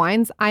Farm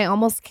wines, I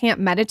almost can't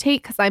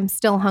meditate because I'm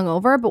still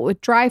hungover. But with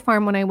Dry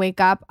Farm, when I wake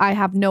up, I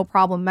have no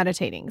problem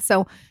meditating.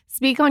 So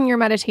speak on your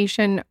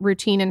meditation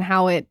routine and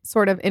how it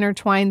sort of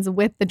intertwines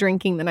with the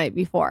drinking the night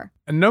before.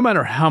 And no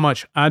matter how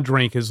much I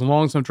drink, as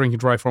long as I'm drinking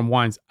Dry Farm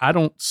wines, I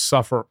don't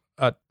suffer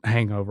a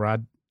hangover.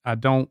 I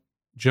don't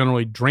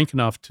generally drink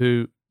enough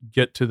to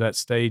get to that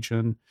stage.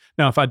 And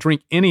now if I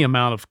drink any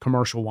amount of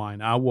commercial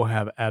wine, I will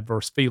have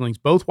adverse feelings,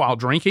 both while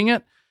drinking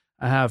it.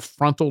 I have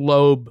frontal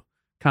lobe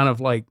kind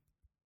of like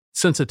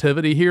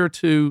sensitivity here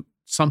to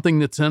something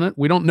that's in it.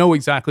 We don't know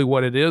exactly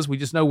what it is. We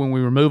just know when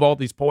we remove all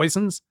these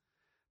poisons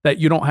that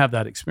you don't have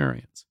that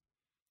experience.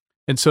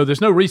 And so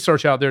there's no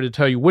research out there to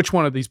tell you which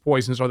one of these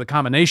poisons or the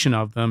combination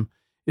of them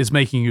is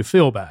making you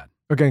feel bad.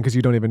 Again, because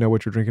you don't even know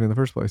what you're drinking in the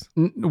first place.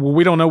 Well,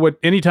 we don't know what,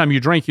 anytime you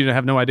drink, you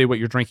have no idea what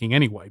you're drinking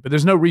anyway, but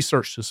there's no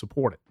research to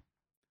support it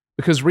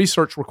because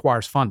research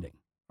requires funding,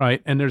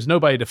 right? And there's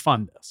nobody to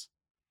fund this.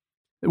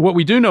 What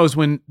we do know is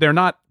when they're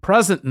not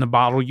present in the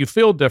bottle, you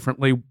feel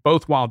differently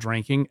both while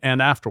drinking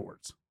and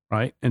afterwards,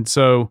 right? And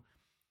so,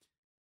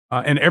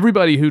 and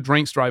everybody who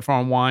drinks Dry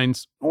Farm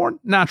wines or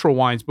natural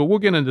wines, but we'll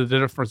get into the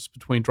difference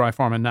between Dry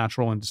Farm and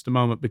natural in just a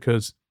moment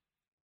because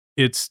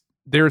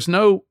there's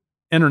no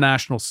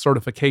international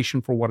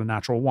certification for what a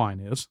natural wine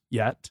is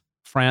yet.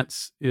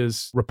 France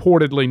is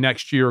reportedly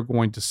next year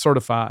going to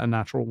certify a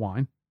natural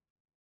wine.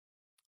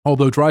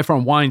 Although Dry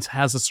Farm Wines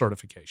has a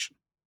certification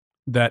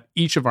that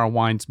each of our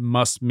wines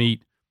must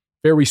meet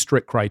very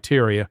strict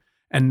criteria,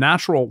 and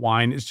natural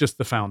wine is just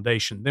the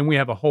foundation. Then we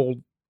have a whole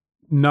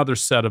another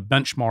set of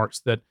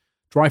benchmarks that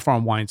Dry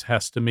Farm Wines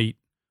has to meet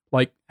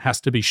like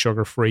has to be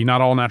sugar-free.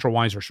 Not all natural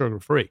wines are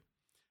sugar-free.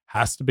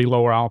 Has to be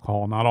lower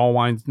alcohol. Not all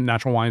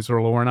natural wines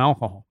are lower in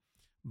alcohol.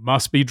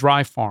 Must be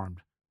dry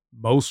farmed.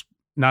 Most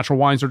natural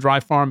wines are dry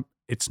farmed.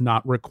 It's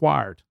not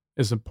required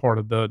as a part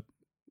of the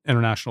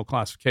international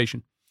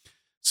classification.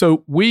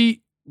 So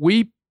we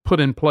put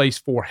in place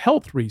for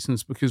health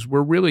reasons, because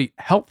we're really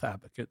health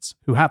advocates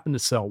who happen to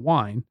sell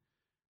wine.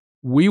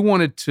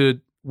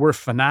 We're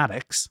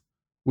fanatics.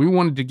 We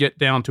wanted to get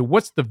down to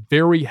what's the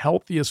very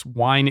healthiest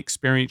wine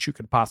experience you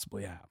could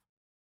possibly have.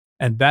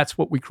 And that's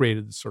what we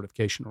created the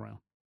certification around.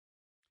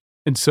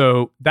 And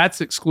so that's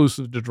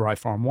exclusive to dry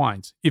farm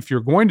wines. If you're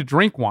going to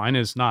drink wine,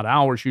 it's not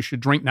ours, you should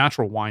drink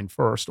natural wine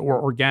first,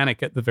 or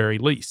organic at the very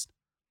least.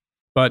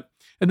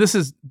 And this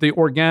is the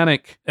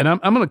organic, and I'm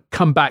going to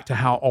come back to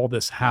how all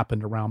this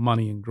happened around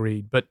money and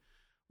greed. But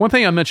one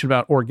thing I mentioned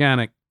about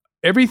organic,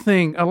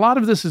 a lot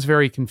of this is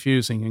very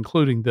confusing,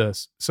 including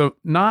this. So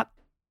not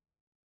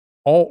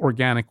all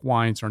organic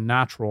wines are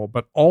natural,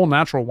 but all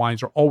natural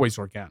wines are always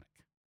organic.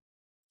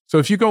 So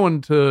if you go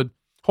into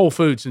Whole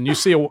Foods and you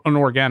see an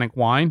organic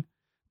wine,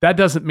 that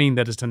doesn't mean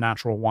that it's a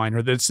natural wine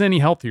or that it's any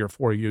healthier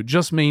for you. It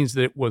just means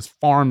that it was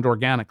farmed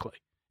organically.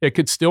 It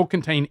could still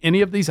contain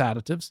any of these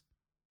additives.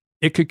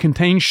 It could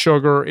contain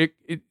sugar.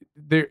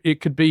 It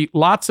could be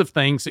lots of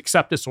things,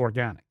 except it's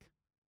organic.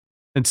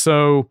 And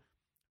so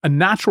a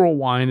natural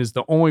wine is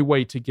the only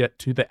way to get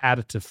to the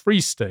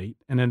additive-free state.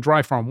 And in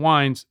dry farm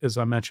wines, as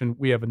I mentioned,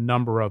 we have a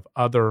number of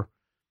other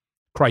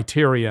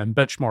criteria and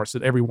benchmarks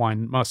that every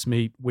wine must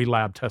meet. We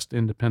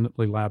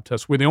independently lab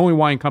test. We're the only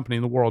wine company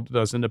in the world that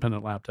does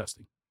independent lab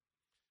testing.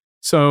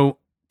 So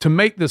to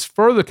make this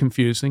further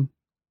confusing,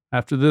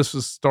 after this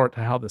was start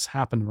to how this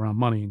happened around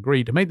money and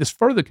greed, to make this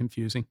further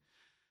confusing,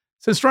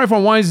 since Dry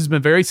Farm Wines has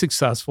been very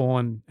successful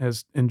and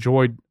has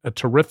enjoyed a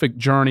terrific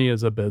journey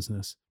as a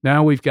business,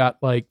 now we've got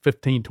like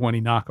 15, 20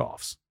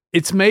 knockoffs.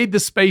 It's made the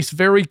space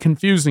very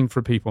confusing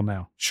for people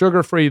now.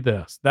 Sugar-free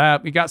this,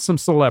 that. We got some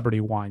celebrity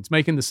wines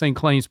making the same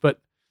claims, but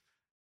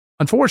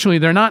unfortunately,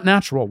 they're not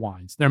natural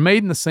wines. They're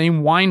made in the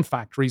same wine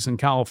factories in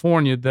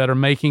California that are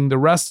making the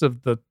rest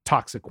of the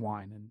toxic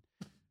wine. And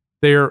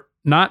they're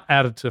not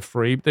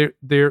additive-free.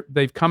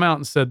 They've come out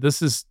and said,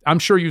 this is, I'm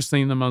sure you've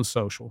seen them on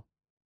social.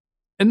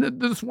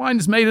 And this wine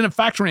is made in a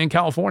factory in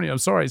California. I'm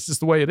sorry, it's just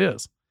the way it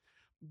is.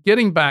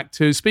 Getting back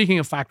to, speaking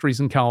of factories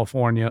in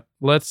California,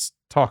 let's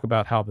talk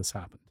about how this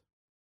happened.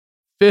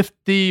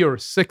 50 or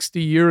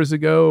 60 years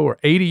ago or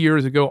 80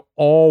 years ago,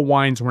 all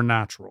wines were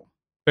natural.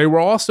 They were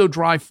also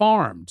dry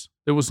farmed.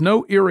 There was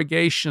no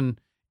irrigation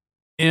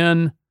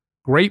in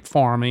grape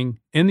farming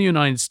in the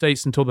United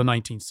States until the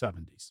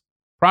 1970s.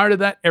 Prior to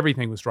that,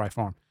 everything was dry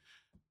farmed.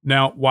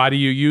 Now, why do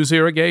you use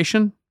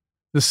irrigation?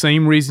 The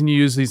same reason you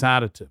use these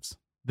additives.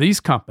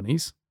 These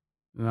companies,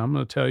 and I'm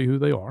going to tell you who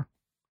they are,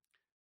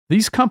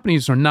 these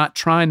companies are not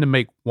trying to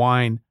make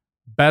wine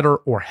better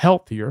or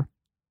healthier.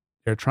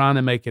 They're trying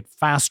to make it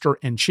faster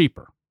and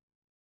cheaper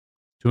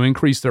to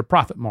increase their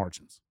profit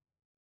margins.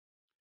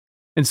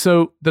 And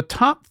so the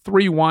top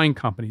 3 wine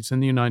companies in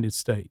the United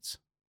States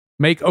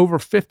make over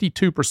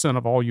 52%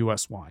 of all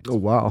U.S. wines. Oh,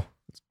 wow.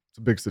 It's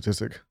a big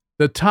statistic.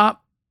 The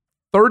top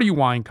 30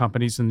 wine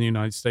companies in the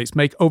United States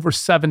make over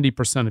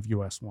 70% of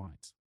U.S.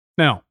 wines.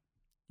 Now,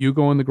 you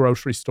go in the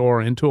grocery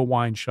store, into a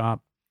wine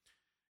shop,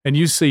 and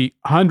you see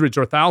hundreds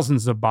or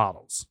thousands of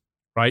bottles,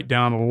 right,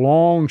 down a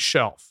long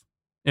shelf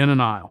in an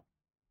aisle.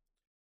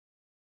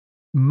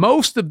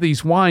 Most of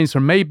these wines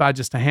are made by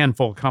just a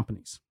handful of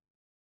companies.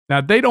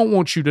 Now, they don't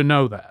want you to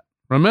know that.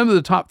 Remember,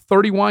 the top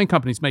 30 wine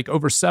companies make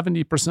over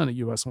 70% of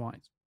U.S.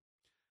 wines.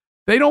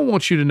 They don't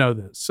want you to know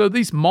this. So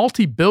these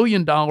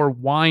multi-billion-dollar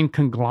wine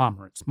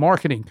conglomerates,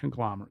 marketing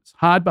conglomerates,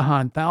 hide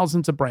behind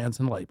thousands of brands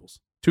and labels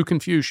to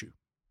confuse you.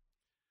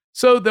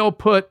 So they'll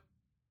put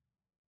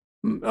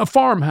a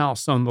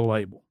farmhouse on the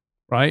label,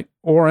 right?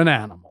 Or an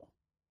animal,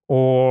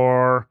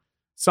 or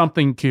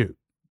something cute,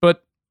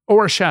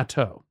 or a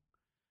chateau.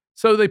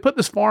 So they put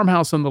this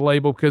farmhouse on the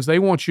label because they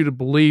want you to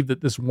believe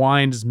that this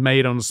wine is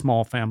made on a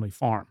small family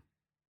farm.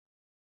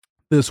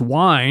 This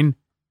wine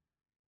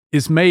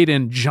is made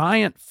in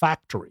giant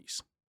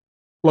factories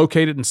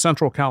located in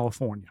Central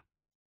California.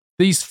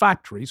 These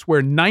factories,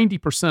 where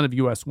 90% of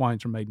U.S.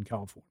 wines are made in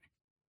California,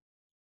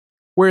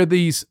 where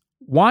these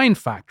wine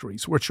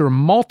factories, which are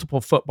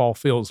multiple football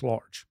fields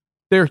large,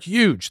 they're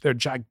huge, they're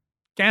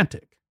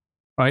gigantic,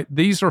 right?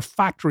 These are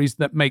factories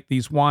that make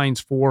these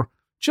wines for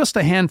just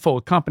a handful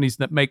of companies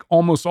that make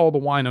almost all the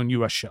wine on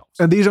U.S. shelves.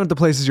 And these aren't the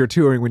places you're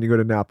touring when you go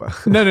to Napa.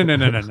 No.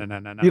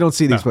 You don't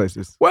see these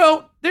places.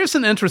 Well, there's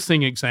an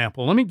interesting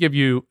example. Let me give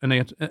you an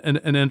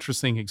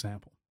interesting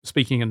example.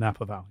 Speaking of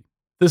Napa Valley,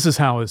 this is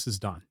how this is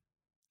done.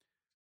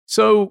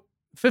 So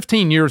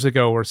 15 years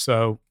ago or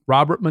so,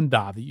 Robert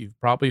Mondavi, you've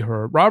probably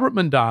heard, Robert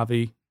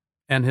Mondavi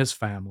and his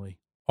family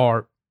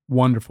are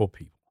wonderful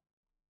people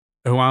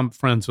who I'm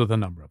friends with a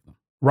number of them.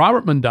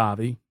 Robert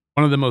Mondavi,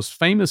 one of the most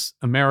famous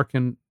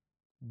American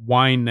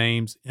wine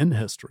names in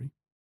history,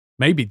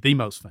 maybe the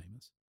most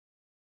famous.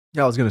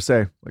 Yeah, I was going to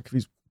say, like,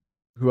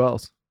 who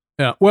else?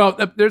 Yeah, well,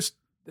 there's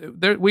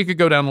we could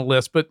go down the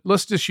list, but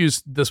let's just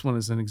use this one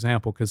as an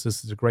example because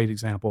this is a great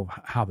example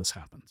of how this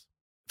happens.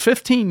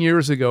 15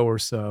 years ago or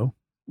so,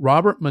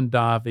 Robert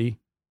Mondavi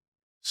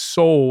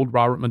sold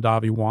Robert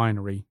Mondavi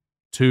Winery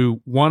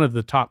to one of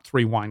the top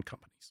 3 wine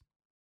companies.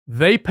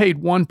 They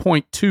paid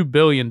 $1.2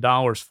 billion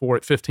for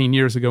it 15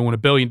 years ago when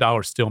 $1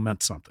 billion still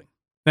meant something.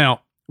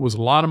 Now, it was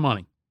a lot of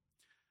money.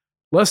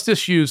 Let's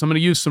just I'm going to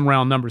use some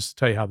round numbers to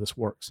tell you how this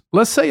works.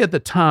 Let's say at the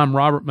time,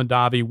 Robert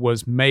Mondavi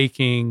was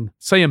making,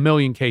 say, 1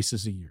 million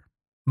cases a year.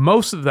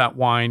 Most of that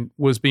wine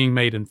was being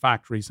made in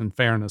factories, in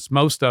fairness.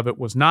 Most of it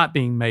was not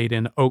being made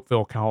in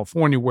Oakville,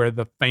 California, where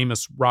the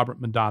famous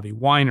Robert Mondavi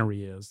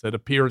Winery is that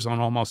appears on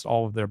almost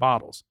all of their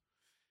bottles.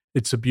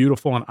 It's a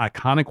beautiful and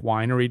iconic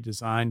winery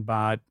designed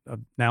by a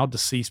now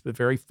deceased but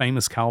very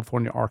famous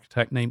California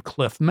architect named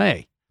Cliff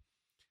May.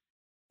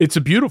 It's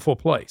a beautiful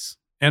place.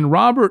 And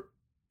Robert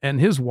and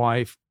his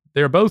wife,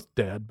 they're both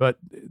dead, but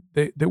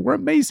they were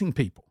amazing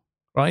people,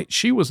 right?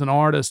 She was an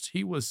artist.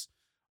 He was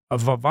a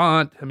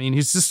vivant. I mean,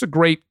 he's just a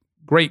great,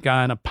 great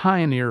guy and a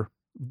pioneer,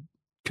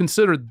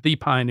 considered the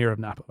pioneer of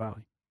Napa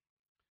Valley.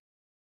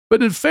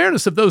 But in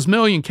fairness, of those 1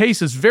 million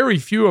cases, very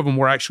few of them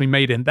were actually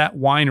made in that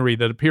winery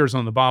that appears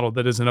on the bottle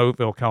that is in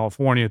Oakville,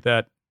 California,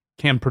 that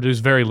can produce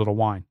very little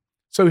wine.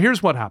 So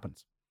here's what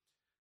happens.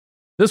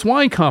 This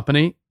wine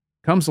company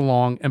comes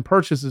along and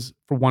purchases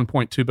for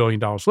 $1.2 billion.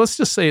 Let's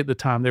just say at the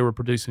time they were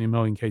producing 1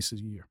 million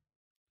cases a year.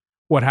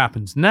 What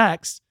happens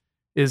next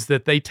is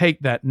that they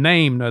take that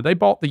name. Now, they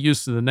bought the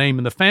use of the name,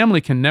 and the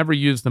family can never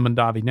use the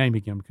Mondavi name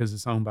again because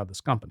it's owned by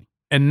this company.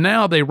 And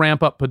now they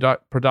ramp up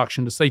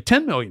production to, say,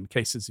 10 million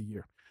cases a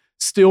year,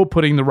 still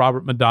putting the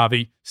Robert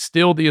Mondavi,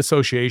 still the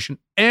association.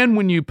 And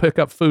when you pick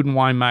up Food and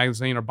Wine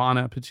Magazine or Bon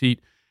Appetit,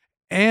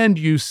 and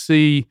you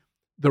see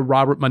the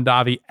Robert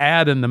Mondavi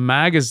ad in the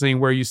magazine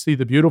where you see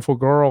the beautiful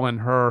girl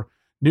and her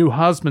new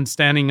husband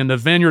standing in the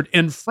vineyard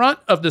in front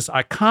of this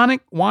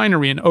iconic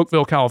winery in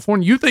Oakville,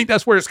 California, you think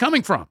that's where it's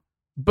coming from.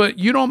 But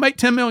you don't make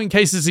 10 million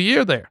cases a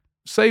year there.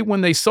 Say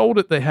when they sold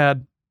it, they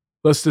had,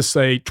 let's just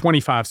say,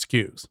 25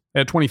 SKUs. They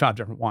had 25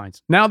 different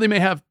wines. Now they may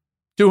have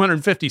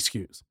 250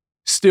 SKUs,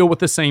 still with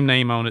the same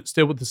name on it,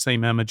 still with the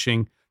same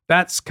imaging.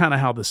 That's kind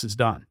of how this is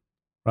done,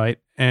 right?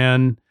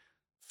 And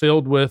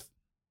filled with,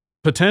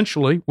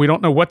 potentially, we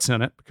don't know what's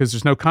in it because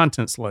there's no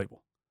contents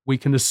label. We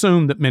can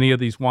assume that many of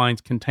these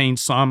wines contain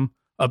some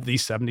of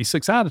these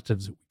 76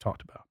 additives that we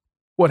talked about.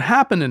 What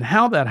happened and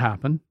how that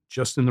happened,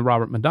 just in the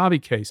Robert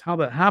Mondavi case, how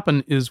that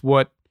happened is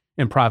what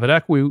in private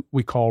equity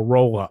we call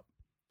roll-up.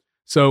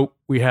 So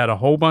we had a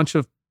whole bunch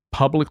of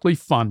publicly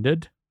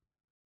funded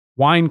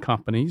wine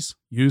companies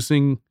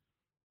using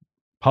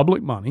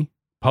public money,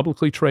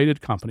 publicly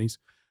traded companies,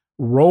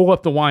 roll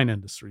up the wine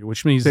industry,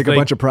 which means take a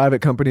bunch of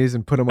private companies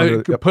and put them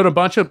under put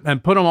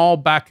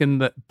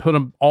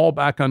them all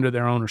back under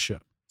their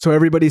ownership. So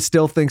everybody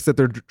still thinks that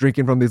they're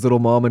drinking from these little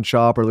mom and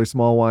shop or these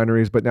small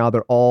wineries, but now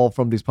they're all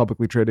from these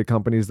publicly traded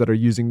companies that are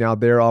using now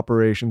their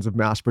operations of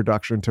mass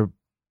production to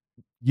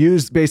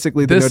use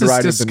basically the notoriety of the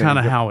name. This is just kind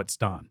of how it's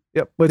done.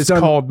 Yep. It's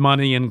called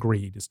money and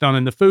greed. It's done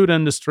in the food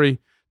industry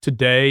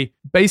today.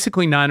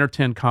 Basically 9 or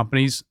 10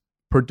 companies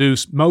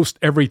produce most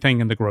everything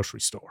in the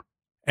grocery store.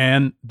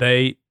 And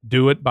they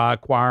do it by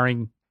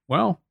acquiring,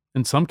 well,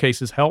 in some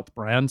cases, health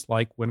brands,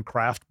 like when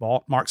Kraft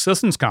bought Mark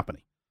Sisson's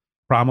company.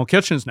 Primal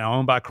Kitchen is now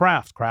owned by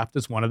Kraft. Kraft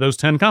is one of those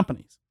 10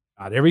 companies.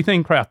 Not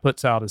everything Kraft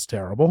puts out is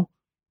terrible,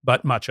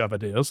 but much of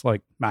it is,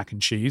 like mac and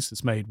cheese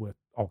is made with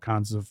all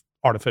kinds of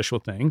artificial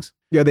things.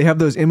 Yeah, they have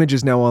those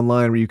images now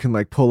online where you can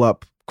like pull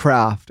up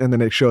Kraft and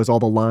then it shows all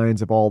the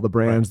lines of all the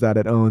brands that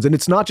it owns. And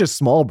it's not just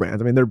small brands.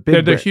 I mean, they're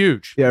big. They're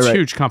huge. Yeah, it's right.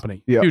 Huge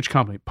company. Yeah. Huge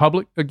company.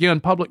 Public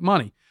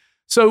money.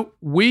 So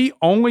we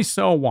only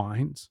sell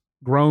wines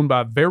grown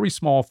by very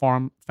small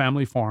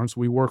family farms.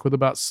 We work with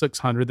about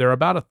 600. There are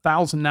about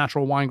 1,000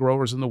 natural wine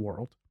growers in the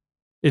world.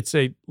 It's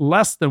a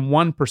less than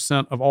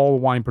 1% of all the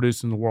wine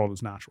produced in the world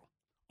is natural.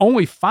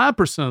 Only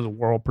 5% of the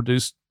world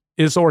produced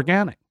is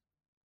organic.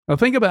 Now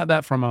think about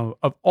that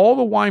of all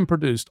the wine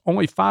produced,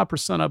 only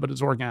 5% of it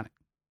is organic.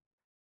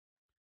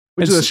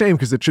 Which is a shame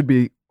because it should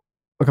be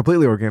a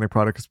completely organic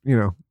product, you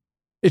know.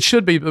 It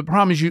should be, but the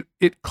problem is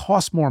it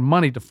costs more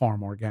money to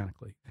farm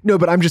organically. No,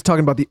 but I'm just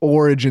talking about the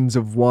origins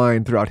of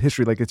wine throughout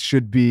history. Like it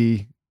should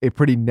be a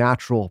pretty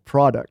natural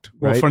product,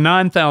 right? Well, for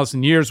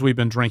 9,000 years, we've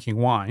been drinking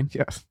wine.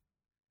 Yes.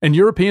 And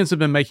Europeans have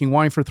been making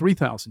wine for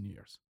 3,000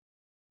 years.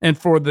 And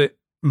for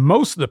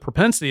most of the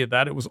propensity of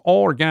that, it was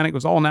all organic, it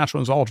was all natural,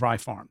 it was all dry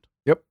farmed.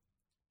 Yep.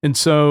 And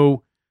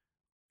so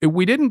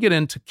we didn't get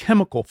into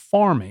chemical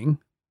farming,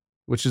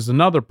 which is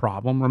another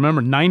problem.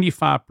 Remember,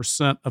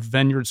 95% of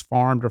vineyards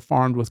farmed are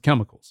farmed with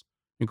chemicals,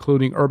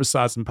 including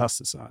herbicides and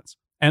pesticides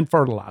and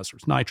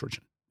fertilizers,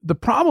 nitrogen. The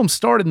problem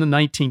started in the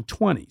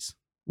 1920s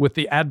with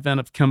the advent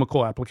of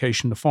chemical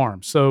application to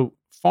farms. So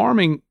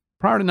farming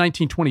prior to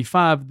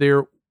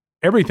 1925,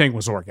 everything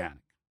was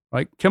organic,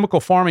 right? Chemical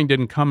farming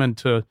didn't come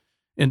into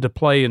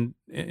play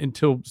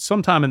until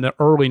sometime in the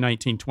early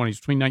 1920s,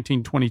 between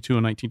 1922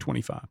 and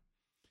 1925.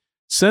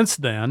 Since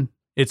then,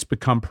 it's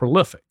become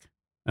prolific.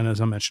 And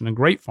as I mentioned in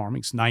grape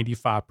farming,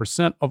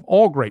 95% of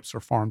all grapes are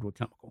farmed with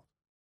chemical.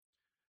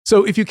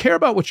 So if you care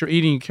about what you're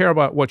eating, you care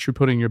about what you're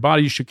putting in your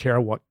body, you should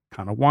care what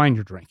kind of wine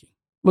you're drinking.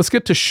 Let's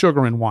get to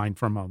sugar in wine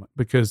for a moment,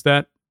 because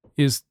that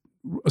is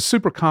a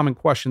super common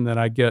question that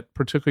I get,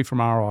 particularly from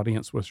our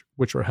audience,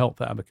 which are health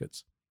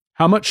advocates.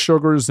 How much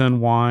sugar is in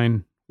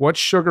wine? What's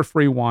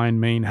sugar-free wine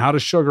mean? How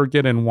does sugar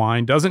get in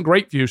wine? Doesn't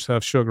grape juice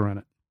have sugar in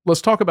it?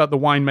 Let's talk about the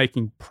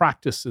winemaking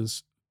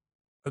practices,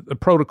 the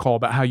protocol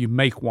about how you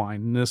make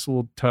wine. And this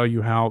will tell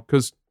you how,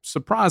 because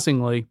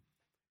surprisingly,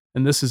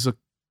 and this is a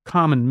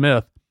common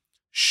myth,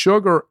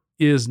 sugar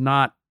is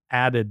not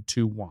added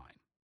to wine.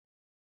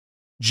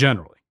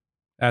 Generally.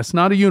 That's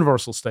not a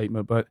universal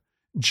statement, but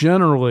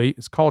generally,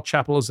 it's called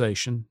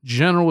chaptalization.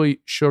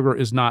 Generally, sugar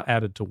is not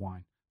added to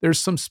wine. There's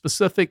some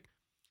specific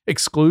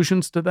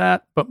exclusions to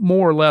that, but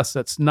more or less,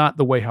 that's not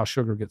the way how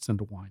sugar gets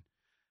into wine.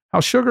 How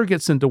sugar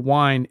gets into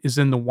wine is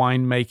in the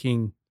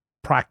winemaking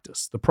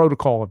practice, the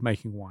protocol of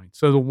making wine.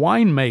 So the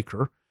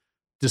winemaker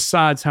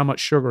decides how much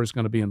sugar is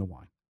going to be in the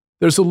wine.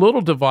 There's a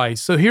little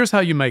device. So here's how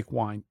you make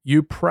wine.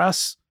 You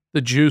press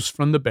the juice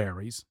from the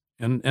berries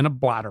in a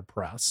bladder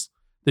press.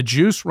 The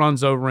juice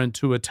runs over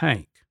into a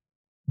tank.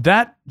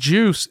 That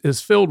juice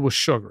is filled with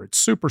sugar. It's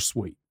super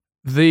sweet.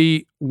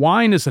 The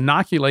wine is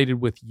inoculated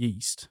with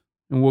yeast.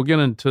 And we'll get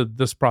into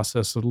this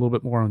process a little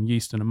bit more on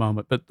yeast in a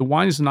moment. But the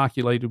wine is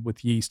inoculated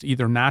with yeast,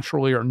 either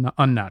naturally or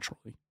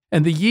unnaturally.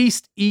 And the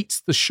yeast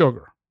eats the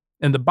sugar.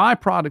 And the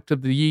byproduct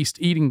of the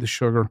yeast eating the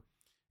sugar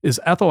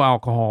is ethyl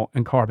alcohol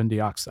and carbon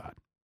dioxide.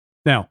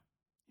 Now,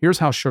 here's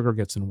how sugar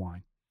gets in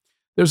wine.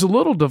 There's a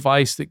little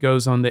device that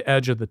goes on the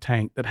edge of the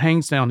tank that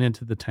hangs down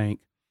into the tank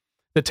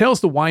that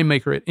tells the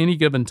winemaker at any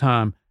given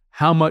time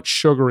how much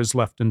sugar is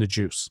left in the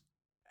juice.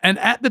 And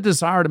at the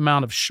desired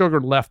amount of sugar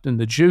left in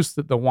the juice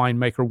that the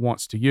winemaker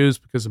wants to use,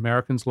 because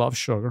Americans love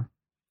sugar,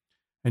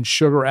 and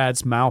sugar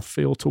adds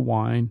mouthfeel to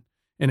wine,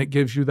 and it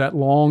gives you that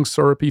long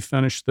syrupy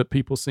finish that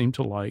people seem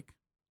to like.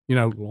 You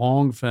know,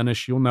 long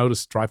finish. You'll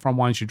notice dry farm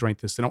wines, you drink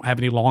this, they don't have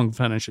any long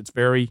finish. It's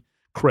very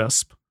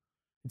crisp.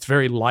 It's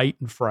very light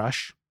and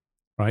fresh,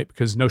 right?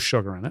 Because no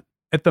sugar in it.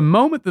 At the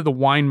moment that the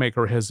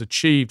winemaker has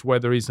achieved,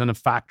 whether he's in a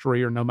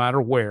factory or no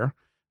matter where,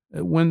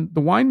 when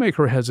the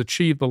winemaker has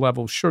achieved the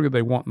level of sugar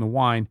they want in the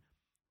wine,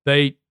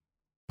 they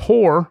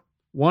pour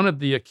one of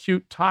the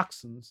acute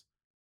toxins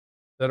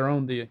that are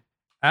on the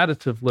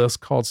additive list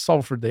called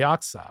sulfur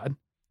dioxide.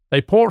 They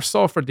pour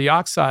sulfur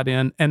dioxide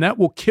in, and that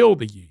will kill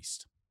the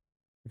yeast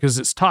because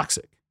it's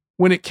toxic.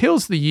 When it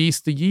kills the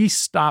yeast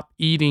stop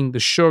eating the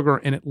sugar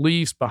and it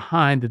leaves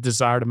behind the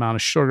desired amount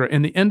of sugar.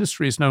 And the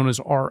industry is known as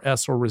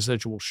RS, or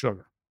residual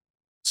sugar.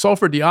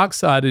 Sulfur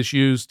dioxide is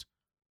used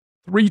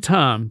 3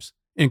 times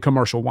in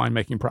commercial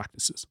winemaking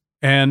practices.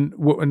 And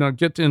I'll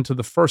get into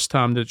the first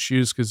time that it's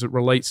used because it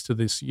relates to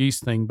this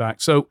yeast thing back.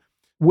 So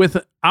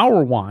with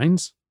our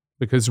wines,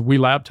 because we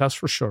lab test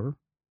for sugar,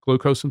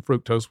 glucose and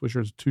fructose, which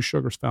are 2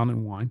 sugars found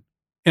in wine.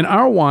 In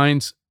our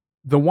wines,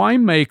 the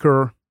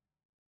winemaker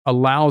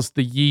allows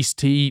the yeast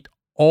to eat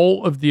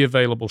all of the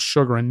available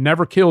sugar and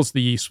never kills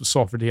the yeast with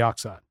sulfur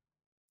dioxide.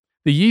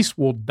 The yeast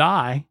will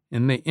die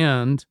in the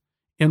end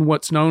in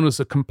what's known as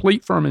a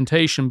complete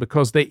fermentation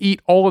because they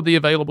eat all of the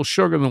available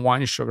sugar and the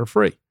wine is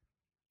sugar-free.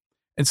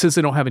 And since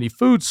they don't have any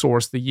food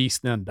source, the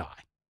yeast then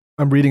die.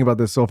 I'm reading about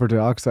this sulfur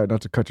dioxide,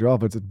 not to cut you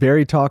off. It's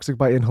very toxic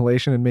by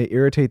inhalation and may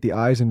irritate the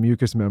eyes and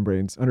mucous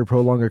membranes. Under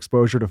prolonged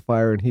exposure to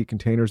fire and heat,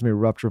 containers may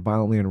rupture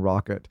violently and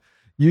rocket.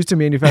 Used to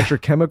manufacture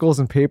chemicals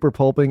in paper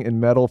pulping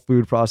and metal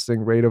food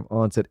processing, rate of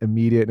onset,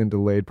 immediate and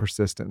delayed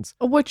persistence.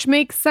 Which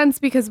makes sense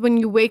because when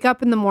you wake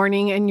up in the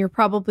morning and you're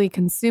probably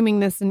consuming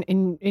this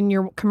in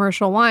your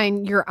commercial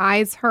wine, your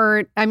eyes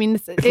hurt. I mean,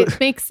 it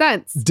makes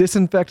sense.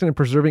 Disinfectant and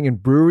preserving in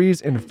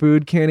breweries and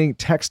food canning,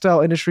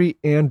 textile industry,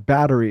 and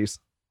batteries.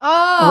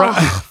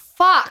 Oh,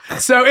 fuck.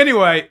 So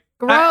anyway,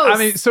 Gross. I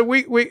mean, so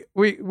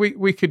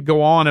we could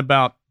go on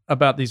about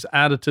these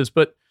additives,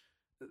 but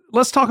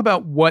let's talk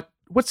about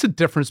what's the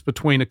difference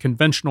between a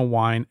conventional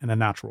wine and a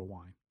natural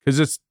wine?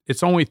 Because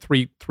it's only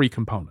three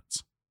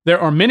components. There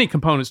are many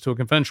components to a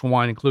conventional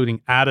wine, including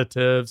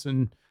additives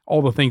and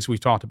all the things we've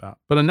talked about.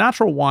 But a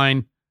natural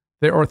wine,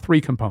 there are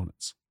 3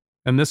 components.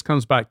 And this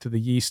comes back to the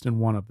yeast in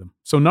one of them.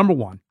 So number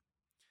 1,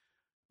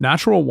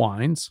 natural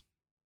wines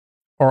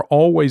are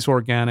always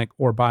organic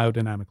or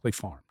biodynamically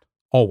farmed.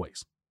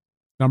 Always.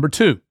 Number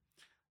 2,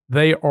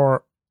 they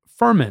are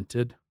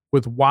fermented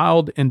with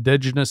wild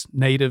indigenous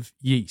native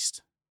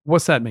yeast.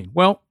 What's that mean?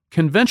 Well,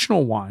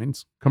 conventional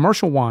wines,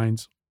 commercial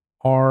wines,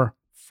 are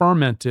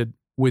fermented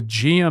with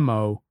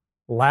GMO,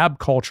 lab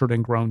cultured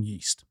and grown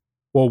yeast.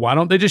 Well, why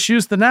don't they just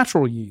use the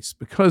natural yeast?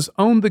 Because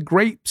on the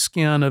grape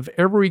skin of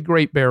every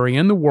grape berry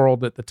in the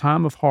world at the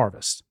time of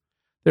harvest,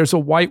 there's a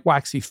white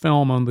waxy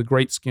film on the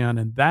grape skin,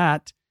 and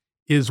that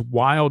is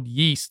wild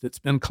yeast that's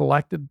been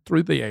collected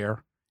through the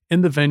air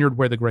in the vineyard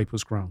where the grape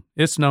was grown.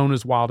 It's known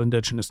as wild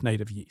indigenous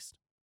native yeast.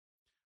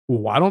 Well,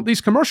 why don't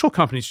these commercial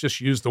companies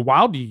just use the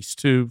wild yeast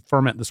to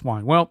ferment this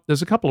wine? Well,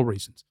 there's a couple of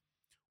reasons.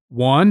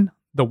 1,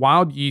 the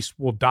wild yeast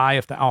will die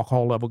if the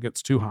alcohol level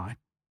gets too high.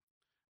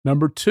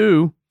 Number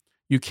 2,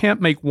 You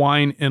can't make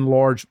wine in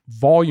large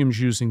volumes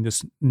using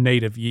this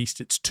native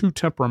yeast. It's too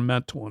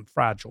temperamental and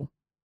fragile.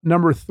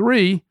 Number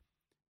 3,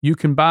 you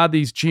can buy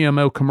these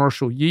GMO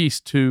commercial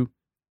yeast to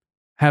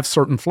have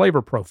certain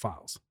flavor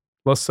profiles.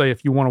 Let's say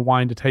if you want a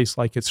wine to taste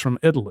like it's from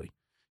Italy,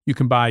 you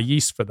can buy a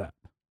yeast for that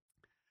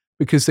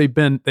because they've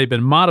been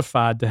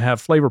modified to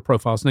have flavor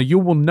profiles. Now, you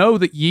will know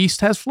that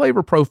yeast has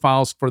flavor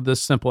profiles for this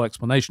simple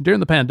explanation. During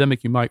the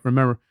pandemic, you might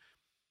remember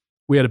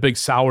we had a big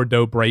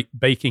sourdough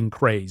baking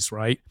craze,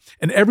 right?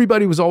 And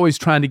everybody was always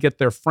trying to get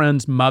their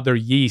friend's mother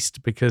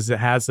yeast because it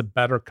has a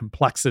better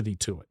complexity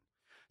to it.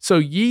 So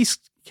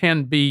yeast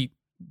can be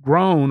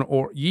grown,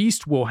 or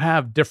yeast will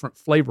have different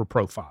flavor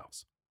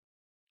profiles,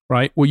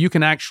 right? Well, you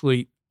can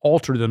actually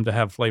alter them to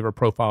have flavor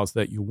profiles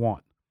that you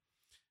want.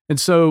 And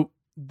so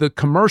the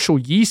commercial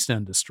yeast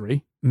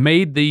industry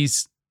made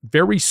these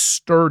very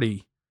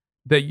sturdy,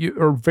 that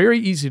you are very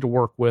easy to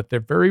work with. They're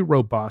very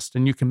robust,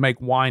 and you can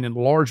make wine in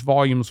large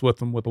volumes with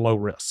them with low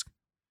risk.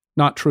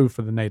 Not true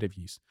for the native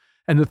yeast.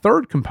 And the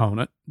third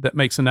component that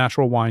makes a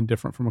natural wine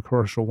different from a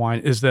commercial wine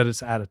is that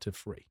it's additive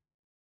free.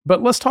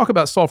 But let's talk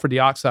about sulfur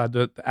dioxide,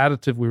 the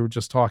additive we were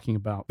just talking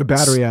about. The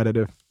battery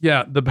additive.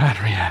 Yeah, the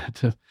battery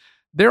additive.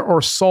 There are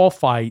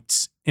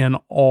sulfites in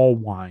all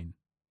wine.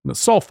 The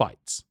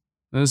sulfites.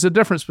 And there's a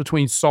difference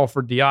between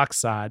sulfur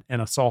dioxide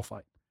and a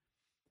sulfite.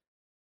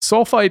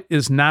 Sulfite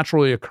is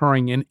naturally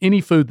occurring in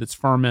any food that's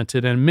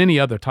fermented and many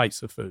other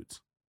types of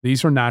foods.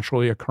 These are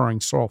naturally occurring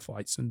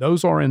sulfites, and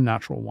those are in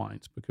natural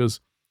wines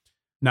because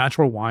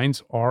natural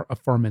wines are a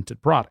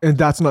fermented product. And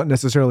that's not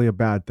necessarily a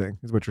bad thing,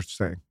 is what you're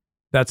saying.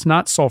 That's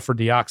not sulfur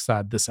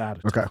dioxide, this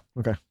additive.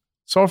 Okay.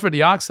 Sulfur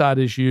dioxide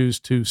is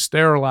used to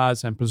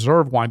sterilize and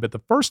preserve wine, but the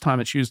first time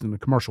it's used in the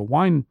commercial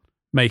wine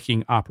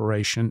making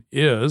operation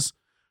is,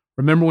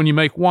 remember when you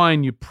make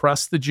wine, you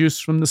press the juice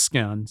from the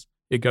skins,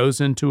 it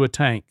goes into a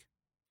tank.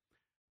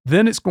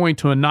 Then it's going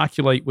to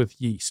inoculate with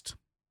yeast.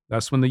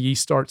 That's when the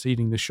yeast starts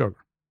eating the sugar.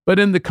 But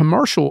in the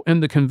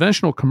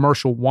conventional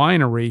commercial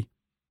winery,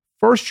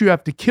 first you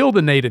have to kill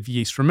the native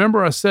yeast.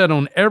 Remember I said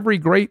on every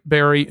grape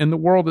berry in the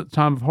world at the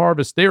time of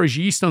harvest, there is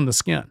yeast on the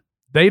skin.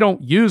 They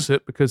don't use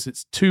it because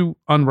it's too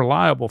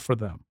unreliable for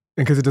them.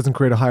 And because it doesn't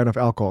create a high enough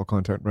alcohol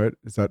content, right?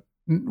 Is that...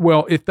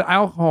 Well, if the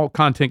alcohol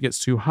content gets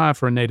too high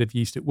for a native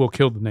yeast, it will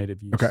kill the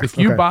native yeast. Okay, If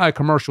you buy a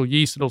commercial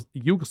yeast,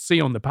 you'll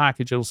see on the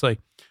package, it'll say,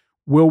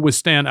 will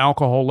withstand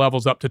alcohol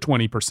levels up to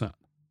 20%.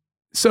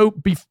 So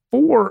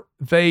before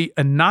they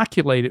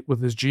inoculate it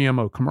with this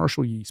GMO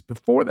commercial yeast,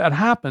 before that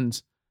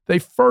happens, they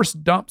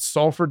first dump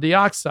sulfur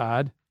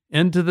dioxide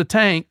into the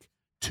tank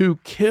to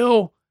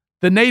kill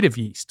the native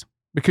yeast,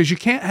 because you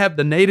can't have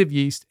the native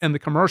yeast and the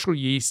commercial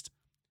yeast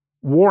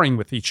warring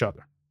with each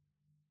other,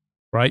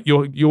 right?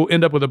 You'll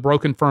end up with a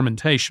broken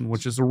fermentation,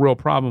 which is a real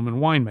problem in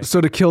winemaking.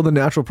 So to kill the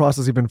natural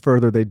process even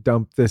further, they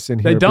dump this in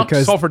here. They dump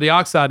sulfur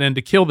dioxide in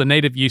to kill the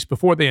native yeast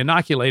before they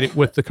inoculate it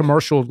with the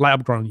commercial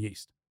lab-grown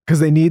yeast. Because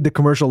they need the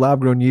commercial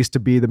lab-grown yeast to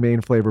be the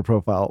main flavor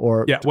profile,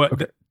 or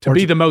to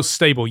be the most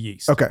stable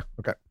yeast. Okay.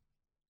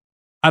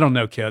 I don't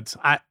know, kids.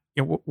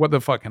 What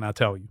the fuck can I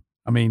tell you?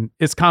 I mean,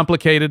 it's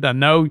complicated. I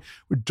know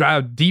we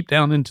drive deep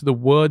down into the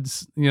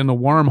woods, the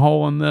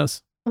wormhole in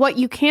this. What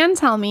you can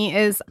tell me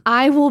is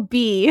I will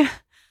be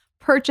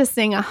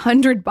purchasing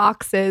 100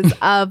 boxes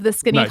of the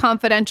Skinny Nice.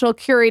 Confidential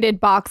curated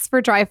box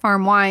for Dry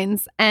Farm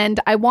wines. And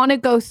I want to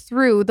go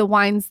through the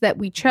wines that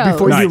we chose.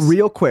 Before Nice. you,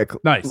 real quick,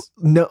 Nice.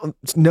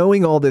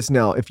 knowing all this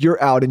now, if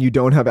you're out and you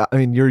don't have,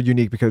 you're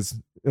unique because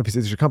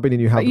obviously it's your company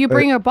and you have. You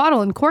bring a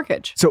bottle in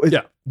corkage. So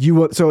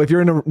if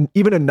you're in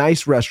even a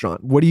nice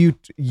restaurant, what are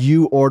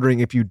you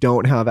ordering if you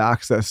don't have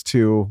access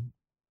to?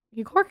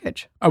 You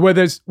corkage.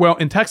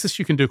 In Texas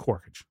you can do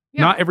corkage.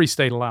 Yeah. Not every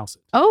state allows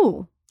it.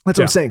 Oh. That's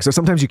what I'm saying. So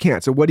sometimes you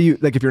can't. So what do you,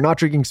 like if you're not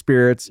drinking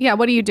spirits? Yeah,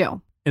 what do you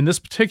do? In this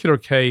particular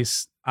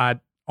case, I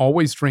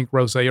always drink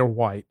rosé or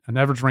white. I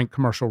never drink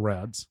commercial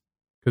reds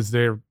because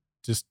they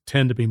just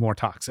tend to be more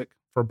toxic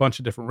for a bunch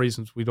of different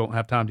reasons we don't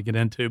have time to get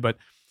into. But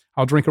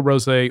I'll drink a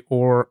rosé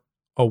or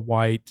a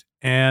white,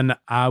 and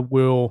I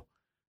will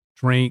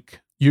drink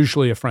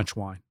usually a French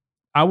wine.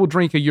 I will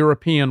drink a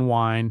European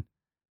wine.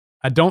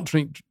 I don't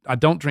drink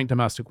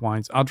domestic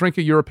wines. I'll drink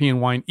a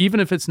European wine, even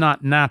if it's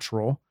not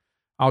natural.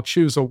 I'll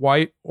choose a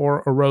white or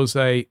a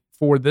rosé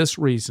for this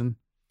reason.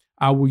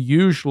 I will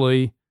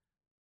usually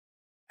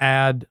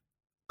add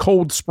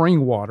cold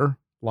spring water,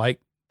 like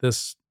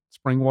this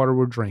spring water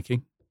we're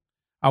drinking.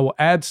 I will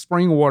add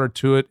spring water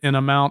to it in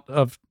amount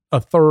of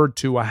 1/3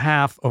 to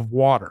 1/2 of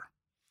water.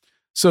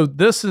 So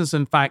this is,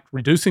 in fact,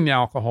 reducing the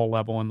alcohol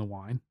level in the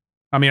wine.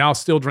 I mean, I'll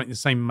still drink the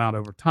same amount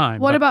over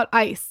time. What about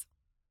ice?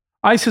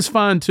 Ice is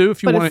fine too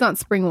if you want. But it's not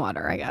spring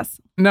water, I guess.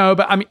 No,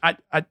 but I mean,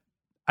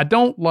 I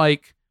don't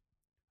like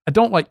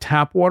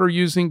tap water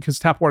using, because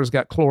tap water's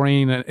got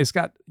chlorine and it's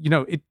got,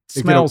 it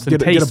smells and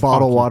tastes Get a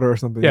bottle funky. water or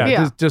something.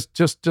 Yeah.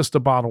 Just a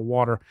bottle of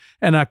water,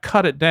 and I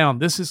cut it down.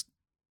 This is,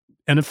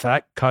 in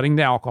effect, cutting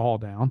the alcohol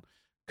down,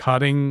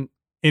 cutting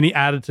any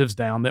additives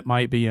down that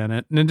might be in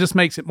it. And it just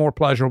makes it more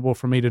pleasurable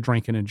for me to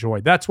drink and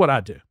enjoy. That's what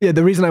I do. Yeah,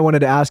 the reason I wanted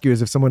to ask you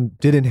is if someone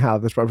didn't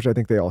have this, which I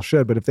think they all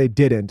should, but if they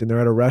didn't and they're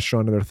at a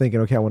restaurant and they're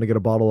thinking, okay, I want to get a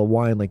bottle of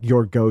wine, like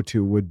your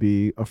go-to would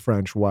be a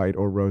French white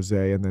or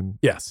rosé, and then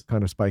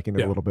kind of spiking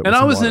it a little bit. And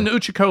with I was water. in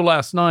Uchiko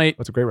last night.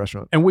 That's a great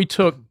restaurant. And we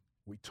took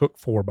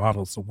 4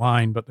 bottles of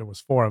wine, but there was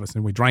 4 of us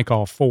and we drank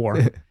all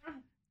 4.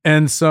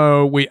 And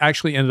so we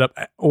actually ended up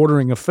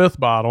ordering a 5th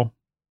bottle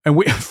and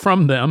we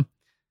from them.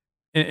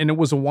 And it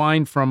was a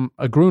wine from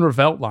a Gruner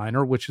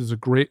Veltliner, which is a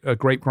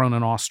grape grown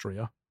in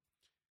Austria.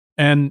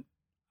 And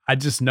I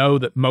just know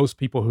that most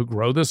people who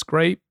grow this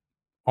grape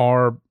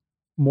are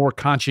more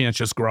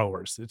conscientious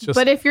growers. It's just.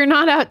 But if you're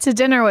not out to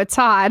dinner with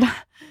Todd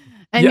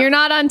and you're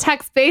not on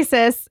text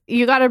basis,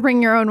 you got to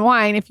bring your own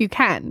wine if you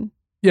can.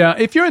 Yeah,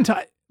 if you're into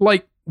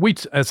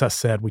as I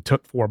said, we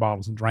took 4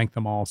 bottles and drank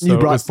them all. So you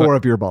brought 4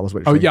 of your bottles.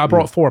 Oh yeah, I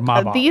brought 4 of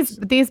my bottles.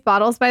 These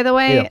bottles, by the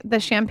way, the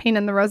champagne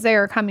and the rosé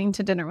are coming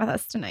to dinner with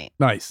us tonight.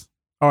 Nice.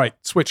 All right,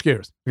 switch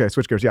gears. Okay,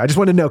 switch gears. Yeah, I just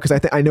wanted to know because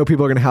I know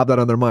people are going to have that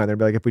on their mind. They'll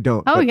be like, if we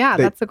don't. Oh yeah,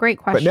 that's a great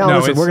question. But now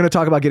listen, we're going to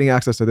talk about getting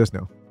access to this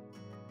now.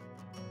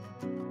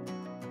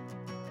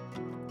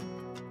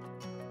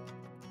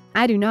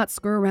 I do not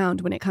screw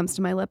around when it comes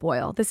to my lip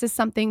oil. This is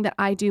something that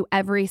I do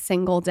every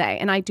single day,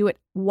 and I do it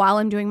while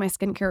I'm doing my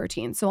skincare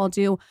routine. So I'll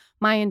do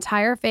my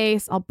entire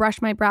face. I'll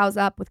brush my brows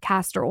up with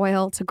castor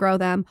oil to grow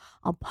them.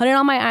 I'll put it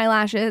on my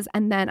eyelashes,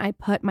 and then I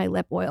put my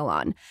lip oil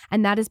on.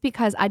 And that is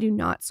because I do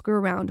not screw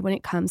around when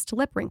it comes to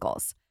lip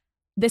wrinkles.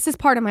 This is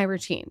part of my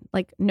routine.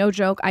 Like, no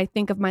joke, I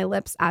think of my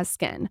lips as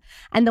skin.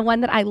 And the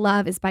one that I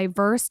love is by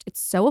Versed. It's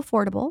so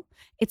affordable.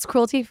 It's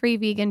cruelty-free,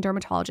 vegan,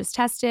 dermatologist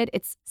tested.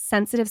 It's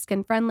sensitive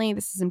skin friendly.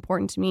 This is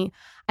important to me.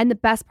 And the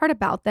best part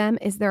about them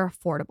is they're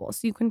affordable.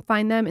 So you can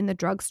find them in the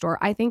drugstore.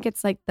 I think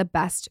it's like the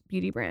best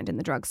beauty brand in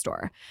the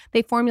drugstore.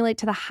 They formulate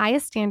to the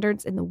highest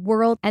standards in the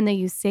world, and they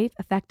use safe,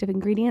 effective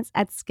ingredients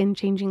at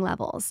skin-changing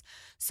levels.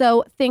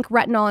 So think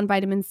retinol and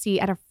vitamin C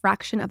at a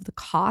fraction of the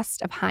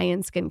cost of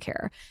high-end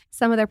skincare.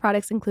 Some of their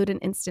products include an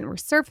instant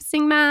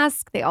resurfacing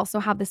mask. They also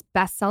have this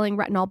best-selling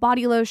retinol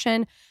body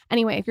lotion.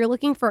 Anyway, if you're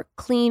looking for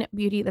clean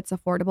beauty that's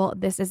affordable,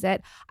 this is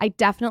it. I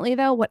definitely,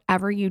 though,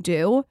 whatever you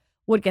do,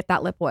 would get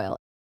that lip oil.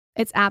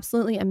 It's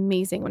absolutely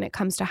amazing when it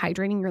comes to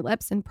hydrating your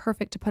lips and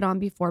perfect to put on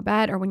before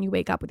bed or when you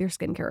wake up with your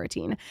skincare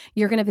routine.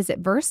 You're going to visit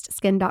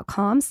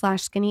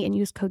verstskin.com/skinny and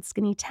use code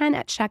skinny10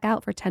 at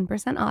checkout for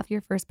 10% off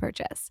your first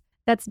purchase.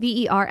 That's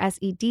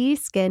VERSED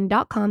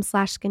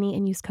skin.com/skinny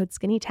and use code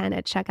skinny10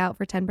 at checkout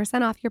for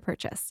 10% off your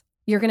purchase.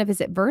 You're going to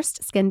visit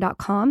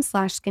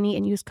verstskin.com/skinny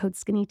and use code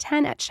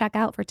skinny10 at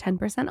checkout for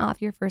 10%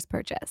 off your first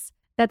purchase.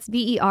 That's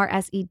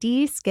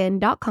VERSED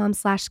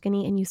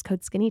skin.com/skinny and use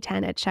code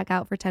skinny10 at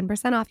checkout for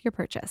 10% off your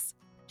purchase.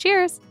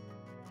 Cheers.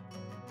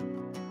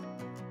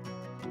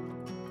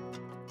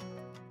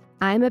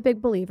 I'm a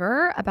big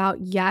believer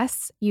about,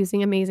 yes,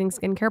 using amazing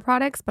skincare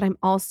products, but I'm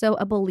also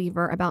a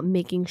believer about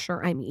making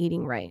sure I'm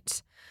eating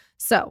right.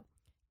 So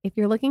if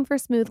you're looking for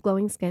smooth,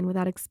 glowing skin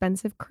without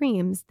expensive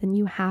creams, then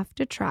you have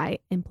to try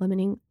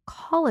implementing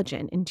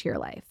collagen into your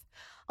life.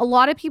 A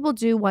lot of people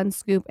do 1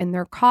 scoop in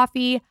their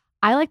coffee.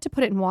 I like to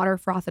put it in water,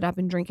 froth it up,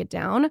 and drink it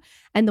down.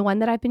 And the one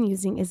that I've been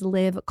using is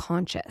Live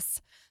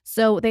Conscious.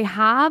 So they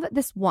have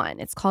this one.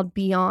 It's called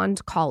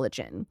Beyond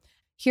Collagen.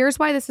 Here's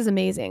why this is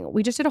amazing.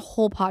 We just did a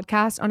whole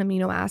podcast on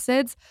amino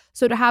acids.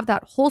 So to have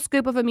that whole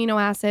scoop of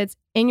amino acids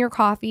in your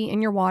coffee,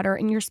 in your water,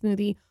 in your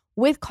smoothie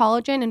with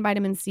collagen and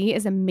vitamin C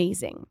is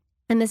amazing.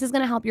 And this is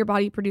going to help your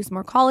body produce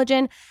more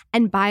collagen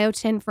and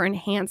biotin for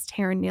enhanced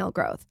hair and nail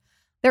growth.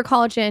 Their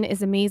collagen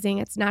is amazing.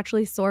 It's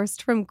naturally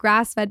sourced from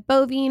grass-fed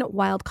bovine,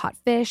 wild-caught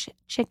fish,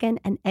 chicken,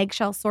 and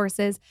eggshell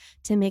sources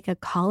to make a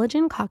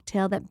collagen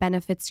cocktail that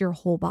benefits your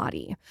whole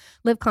body.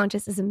 Live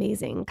Conscious is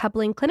amazing.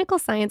 Coupling clinical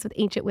science with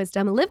ancient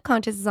wisdom, Live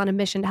Conscious is on a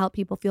mission to help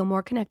people feel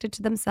more connected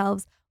to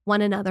themselves,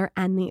 one another,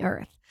 and the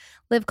earth.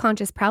 Live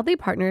Conscious proudly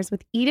partners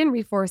with Eden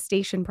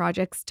Reforestation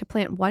Projects to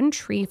plant 1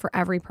 tree for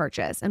every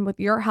purchase. And with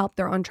your help,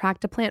 they're on track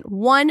to plant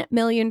 1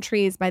 million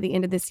trees by the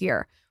end of this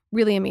year.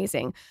 Really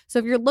amazing. So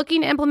if you're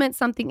looking to implement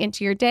something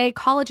into your day,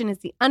 collagen is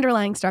the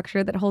underlying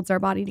structure that holds our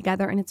body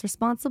together, and it's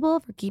responsible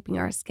for keeping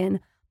our skin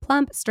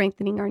plump,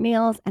 strengthening our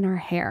nails and our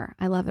hair.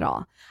 I love it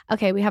all.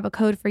 Okay, we have a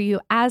code for you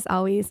as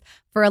always.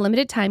 For a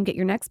limited time, get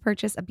your next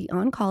purchase of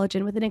Beyond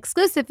Collagen with an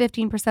exclusive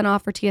 15%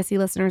 off for TSC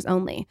listeners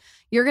only.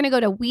 You're going to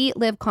go to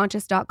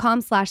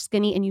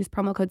weliveconscious.com/skinny and use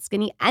promo code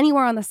skinny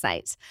anywhere on the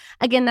site.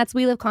 Again, that's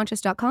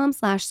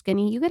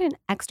weliveconscious.com/skinny. You get an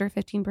extra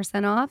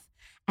 15% off.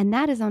 And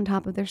that is on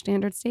top of their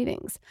standard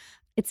savings.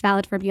 It's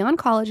valid for Beyond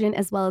Collagen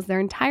as well as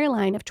their entire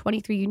line of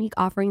 23 unique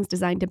offerings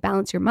designed to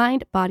balance your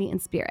mind, body, and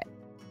spirit.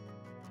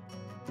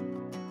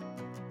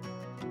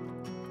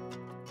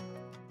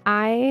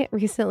 I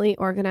recently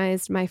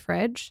organized my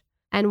fridge,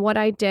 and what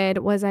I did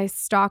was I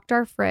stocked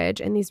our fridge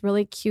in these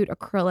really cute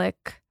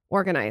acrylic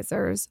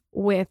organizers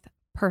with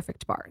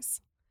perfect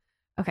bars.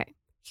 Okay,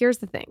 here's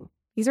the thing.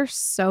 These are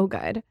so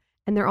good.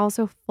 And they're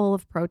also full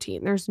of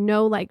protein. There's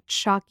no like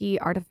chalky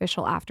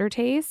artificial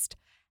aftertaste.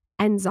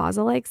 And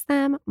Zaza likes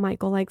them.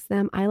 Michael likes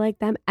them. I like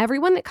them.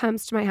 Everyone that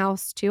comes to my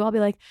house too, I'll be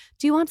like,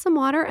 do you want some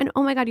water? And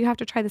oh my God, you have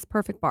to try this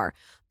Perfect Bar.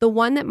 The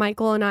one that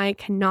Michael and I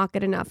cannot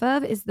get enough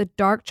of is the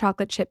dark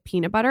chocolate chip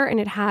peanut butter, and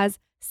it has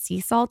sea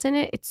salt in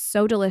it. It's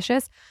so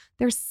delicious.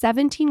 There's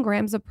 17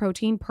 grams of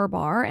protein per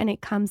bar, and it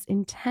comes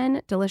in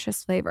 10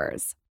 delicious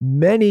flavors.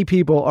 Many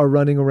people are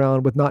running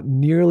around with not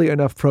nearly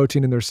enough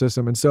protein in their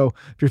system. And so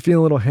if you're feeling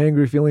a little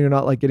hangry, feeling you're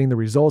not like getting the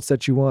results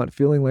that you want,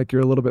 feeling like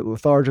you're a little bit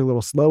lethargic, a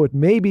little slow, it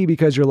may be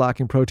because you're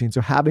lacking protein.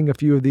 So having a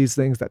few of these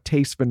things that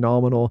taste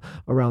phenomenal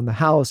around the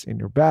house, in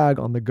your bag,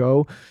 on the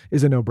go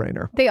is a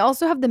no-brainer. They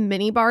also have the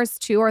mini bars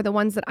too, are the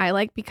ones that I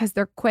like because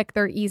they're quick,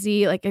 they're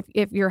easy. Like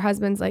if your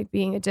husband's like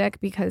being a dick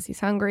because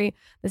he's hungry,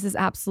 this is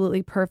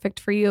absolutely perfect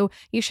for you.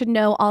 You should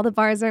know all the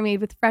bars are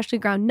made with freshly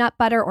ground nut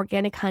butter,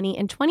 organic honey,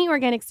 and 20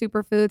 organic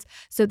superfoods,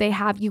 so they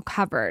have you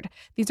covered.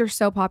 These are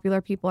so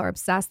popular. People are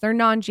obsessed. They're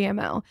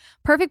non-GMO.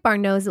 Perfect Bar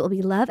knows it will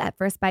be love at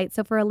first bite,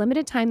 so for a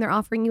limited time, they're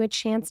offering you a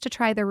chance to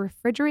try their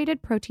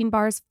refrigerated protein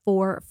bars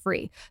for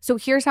free. So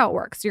here's how it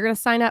works. You're going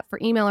to sign up for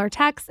email or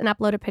text and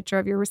upload a picture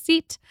of your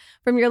receipt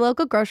from your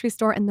local grocery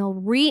store, and they'll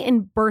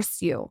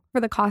reimburse you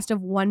for the cost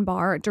of one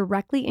bar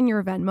directly in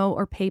your Venmo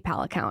or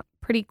PayPal account.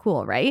 Pretty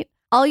cool, right?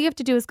 All you have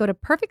to do is go to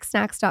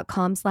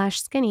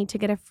perfectsnacks.com/skinny to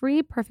get a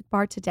free Perfect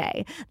Bar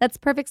today. That's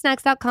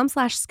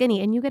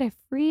perfectsnacks.com/skinny, and you get a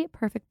free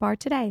Perfect Bar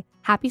today.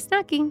 Happy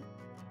snacking.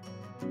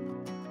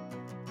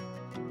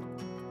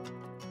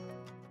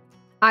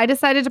 I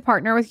decided to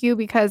partner with you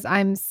because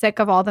I'm sick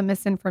of all the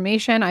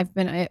misinformation. I've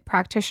been a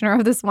practitioner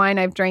of this wine.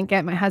 I've drank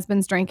it. My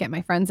husband's drank it.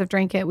 My friends have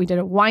drank it. We did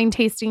a wine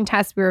tasting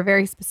test. We were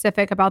very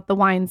specific about the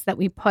wines that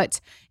we put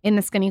in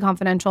the Skinny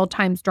Confidential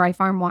Times Dry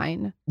Farm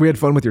wine. We had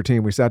fun with your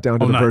team. We sat down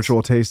to the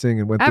virtual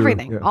tasting and went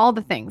everything, through all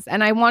the things.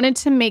 And I wanted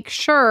to make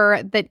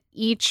sure that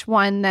each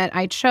one that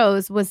I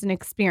chose was an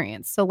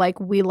experience. So like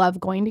we love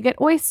going to get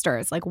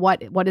oysters. Like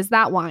what is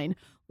that wine?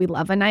 We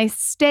love a nice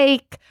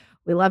steak.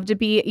 We love to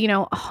be,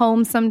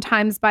 home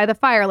sometimes by the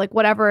fire, like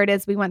whatever it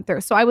is we went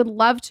through. So I would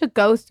love to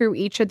go through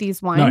each of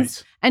these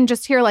wines and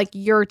just hear like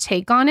your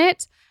take on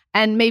it.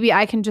 And maybe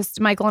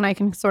Michael and I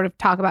can sort of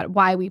talk about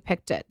why we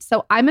picked it.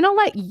 So I'm going to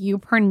let you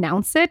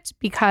pronounce it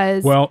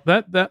because... Well,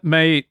 that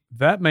may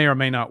or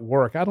may not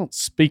work. I don't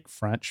speak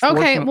French.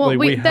 Okay, well,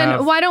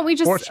 then why don't we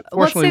just...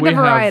 Let's say the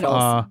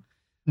varietals.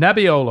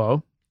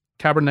 Nebbiolo,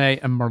 Cabernet,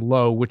 and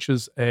Merlot, which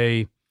is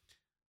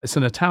it's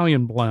an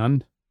Italian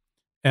blend.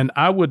 And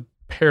I would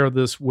pair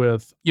this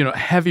with,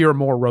 heavier,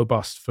 more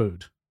robust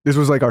food. This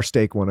was like our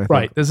steak one, I think.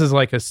 Right. This is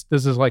like a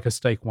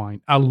steak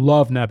wine. I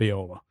love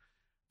Nebbiolo.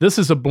 This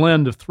is a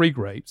blend of 3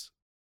 grapes.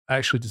 I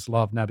actually just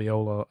love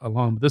Nebbiolo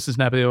alone. But this is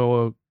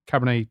Nebbiolo,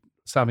 Cabernet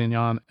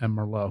Sauvignon, and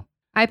Merlot.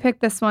 I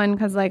picked this one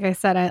because, like I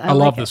said, I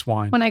love like this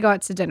wine. When I go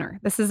out to dinner.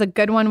 This is a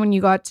good one when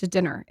you go out to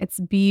dinner. It's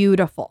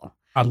beautiful.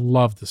 I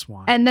love this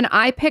wine. And then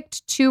I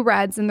picked 2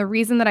 reds. And the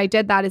reason that I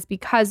did that is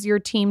because your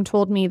team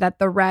told me that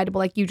the red,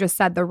 like you just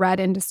said, the red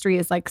industry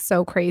is like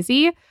so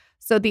crazy.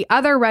 So the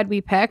other red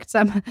we picked,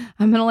 I'm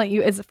going to let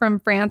you, is from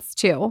France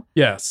too.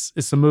 Yes.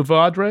 It's the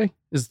Mourvedre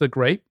is the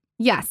grape.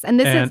 Yes. And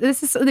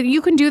this is,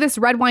 you can do this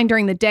red wine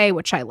during the day,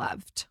 which I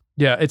loved.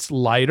 Yeah. It's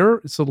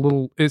lighter.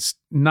 It's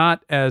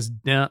not as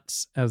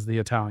dense as the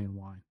Italian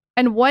wine.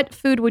 And what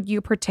food would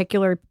you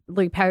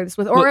particularly pair this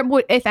with? Or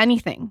if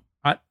anything?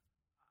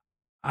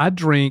 I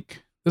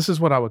drink, this is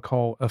what I would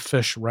call a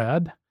fish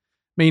red,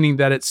 meaning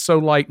that it's so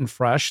light and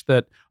fresh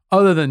that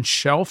other than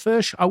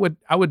shellfish, I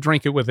would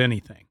drink it with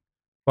anything.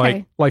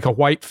 Like a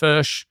white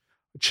fish,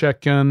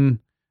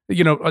 chicken.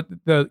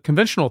 The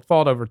conventional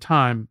thought over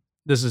time,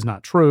 this is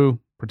not true,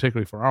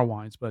 particularly for our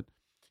wines, but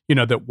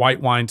that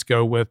white wines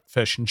go with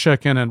fish and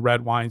chicken and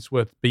red wines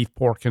with beef,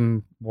 pork,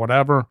 and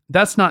whatever.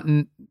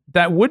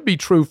 That would be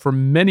true for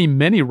many,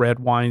 many red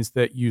wines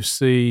that you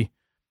see,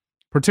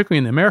 particularly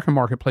in the American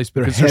marketplace,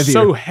 because they're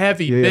so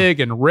heavy, big,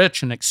 and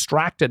rich and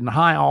extracted and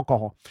high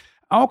alcohol.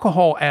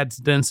 Alcohol adds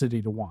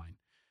density to wine.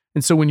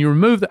 And so when you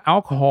remove the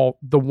alcohol,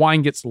 the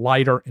wine gets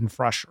lighter and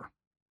fresher.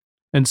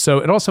 And so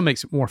it also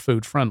makes it more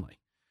food friendly.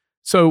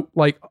 So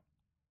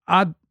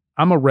I'm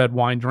a red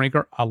wine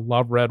drinker. I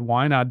love red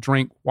wine. I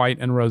drink white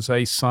and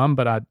rosé some,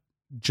 but I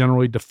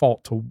generally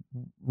default to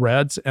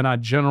reds, and I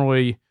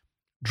generally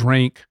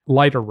drink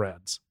lighter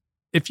reds.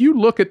 If you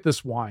look at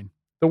this wine,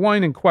 the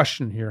wine in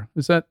question here,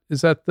 is that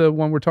the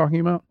one we're talking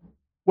about?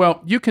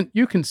 Well, you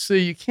can see,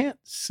 you can't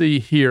see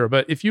here,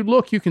 but if you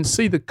look, you can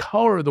see the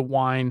color of the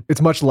wine.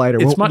 It's much lighter.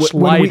 It's much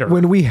lighter.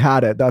 When we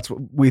had it, that's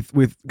what we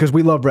because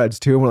we love reds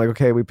too. And we're like,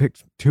 okay, we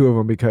picked 2 of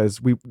them because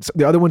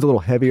the other one's a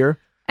little heavier.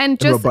 And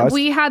just,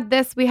 we had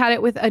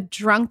it with a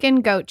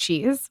drunken goat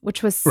cheese,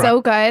 which was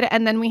so good.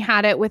 And then we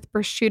had it with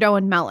prosciutto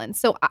and melon.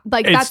 So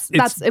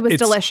it was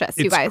delicious,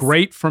 you guys. It's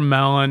great for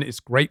melon. It's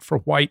great for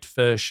white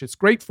fish. It's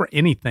great for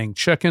anything.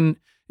 Chicken.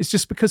 It's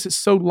just because it's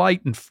so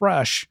light and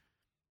fresh.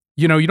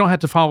 You don't have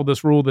to follow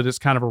this rule that it's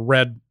kind of a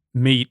red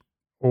meat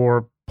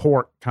or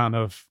pork kind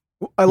of.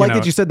 I like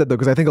that you said that though,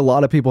 because I think a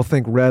lot of people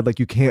think red like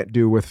you can't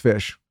do with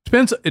fish.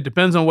 It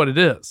depends on what it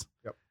is.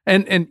 Yep.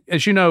 And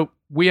as you know,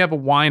 we have a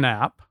wine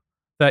app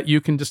that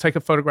you can just take a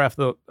photograph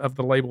of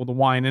the label of the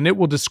wine, and it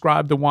will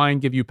describe the wine,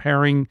 give you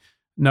pairing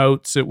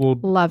notes. It will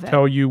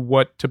tell you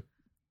what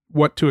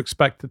to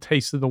expect the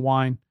taste of the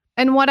wine.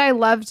 And what I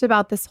loved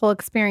about this whole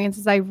experience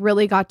is I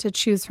really got to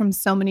choose from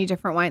so many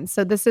different wines.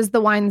 So this is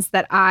the wines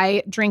that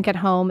I drink at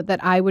home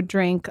that I would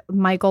drink.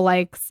 Michael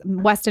likes.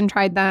 Weston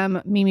tried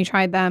them. Mimi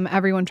tried them.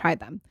 Everyone tried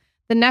them.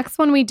 The next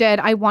one we did,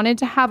 I wanted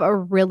to have a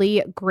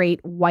really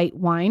great white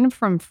wine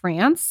from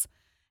France.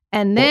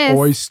 And this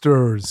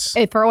oysters.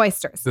 For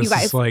oysters. This you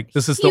guys,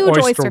 this is the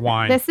oyster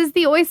wine. This is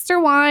the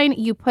oyster wine.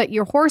 You put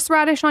your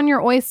horseradish on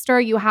your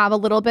oyster. You have a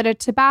little bit of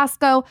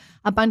Tabasco,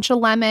 a bunch of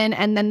lemon,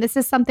 and then this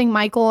is something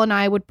Michael and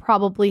I would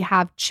probably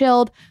have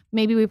chilled.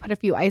 Maybe we put a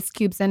few ice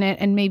cubes in it,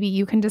 and maybe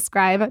you can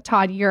describe,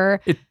 Todd,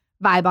 your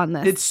vibe on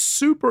this. It's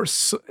super.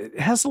 It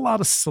has a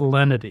lot of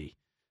salinity.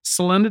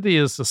 Salinity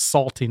is the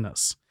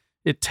saltiness.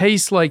 It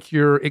tastes like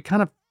it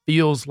kind of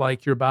feels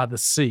like you're by the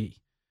sea.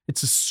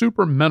 It's a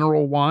super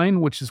mineral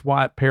wine, which is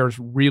why it pairs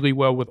really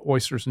well with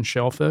oysters and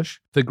shellfish.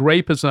 The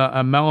grape is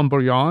a Melon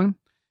Bouillon,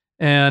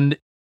 and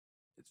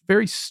it's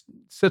very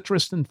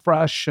citrus and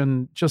fresh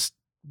and just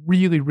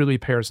really, really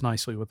pairs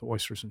nicely with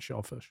oysters and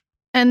shellfish.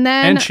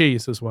 And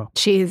cheese as well.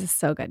 Cheese is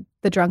so good.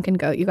 The Drunken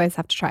Goat. You guys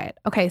have to try it.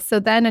 Okay, so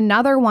then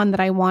another one that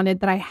I wanted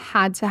that I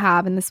had to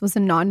have, and this was a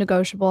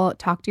non-negotiable,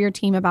 talk to your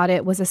team about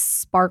it, was a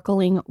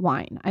sparkling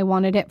wine. I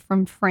wanted it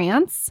from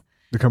France.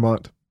 The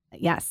Cremant.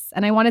 Yes.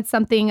 And I wanted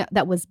something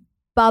that was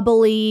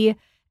bubbly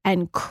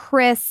and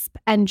crisp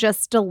and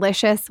just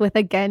delicious with,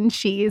 again,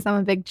 cheese.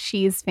 I'm a big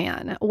cheese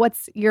fan.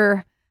 What's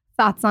your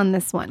thoughts on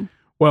this one?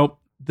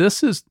 Well,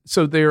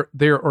 there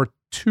are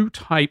two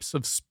types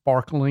of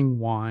sparkling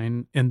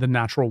wine in the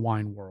natural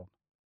wine world.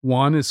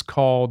 One is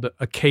called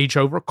a cage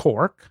over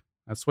cork.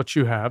 That's what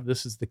you have.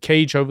 This is the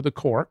cage over the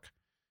cork.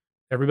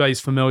 Everybody's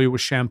familiar with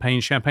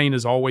champagne. Champagne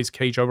is always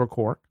cage over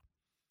cork,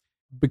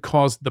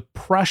 because the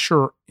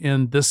pressure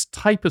in this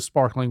type of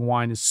sparkling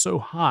wine is so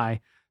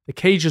high, the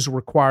cage is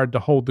required to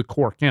hold the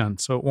cork in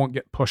so it won't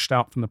get pushed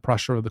out from the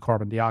pressure of the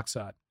carbon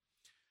dioxide.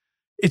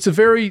 It's a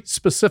very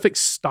specific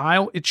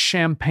style. It's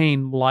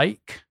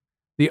champagne-like.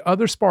 The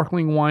other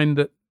sparkling wine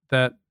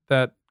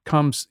that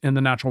comes in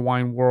the natural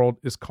wine world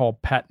is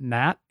called Pet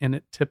Nat, and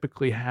it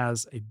typically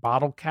has a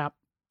bottle cap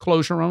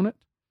closure on it.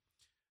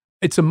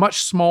 It's a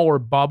much smaller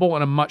bubble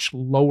and a much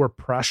lower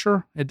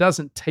pressure. It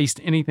doesn't taste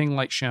anything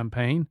like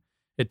champagne.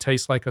 It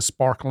tastes like a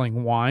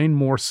sparkling wine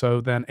more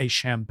so than a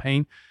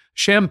champagne.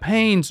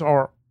 Champagnes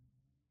are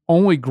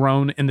only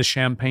grown in the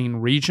Champagne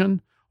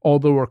region,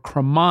 although a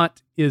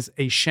Cremant is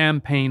a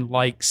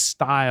champagne-like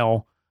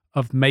style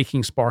of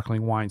making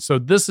sparkling wine. So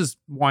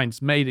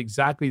wine's made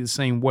exactly the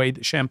same way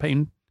that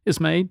champagne is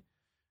made.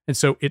 And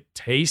so it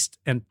tastes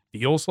and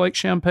feels like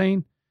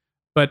champagne,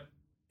 but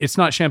it's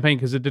not champagne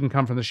because it didn't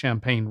come from the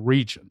Champagne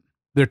region.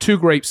 There are two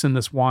grapes in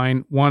this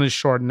wine. One is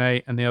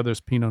Chardonnay and the other is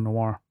Pinot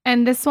Noir.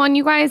 And this one,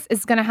 you guys,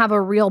 is going to have a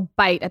real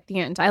bite at the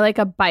end. I like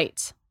a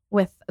bite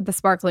with the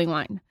sparkling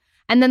wine.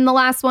 And then the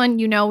last one,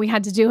 we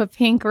had to do a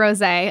pink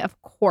rosé,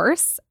 of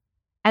course.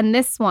 And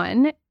this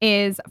one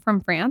is from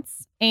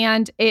France,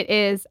 and it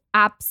is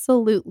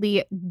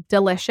absolutely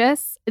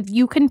delicious.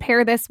 You can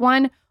pair this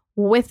one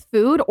with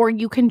food, or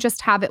you can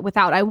just have it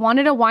without. I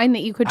wanted a wine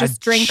that you could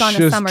just drink on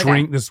a summer day. Just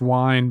drink this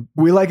wine.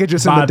 We like it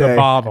just in the day. By the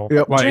bottle.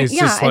 Yep.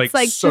 It's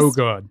like so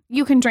good.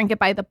 You can drink it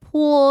by the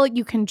pool.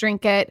 You can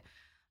drink it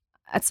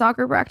at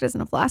soccer practice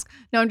in a flask.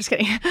 No, I'm just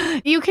kidding.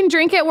 You can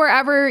drink it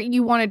wherever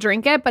you want to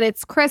drink it, but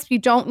it's crisp. You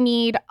don't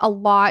need a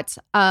lot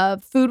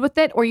of food with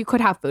it, or you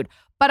could have food.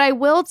 But I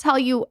will tell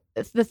you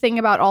the thing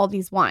about all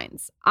these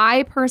wines.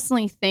 I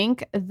personally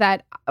think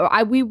that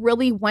we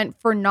really went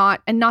for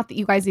not that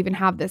you guys even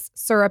have this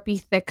syrupy,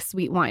 thick,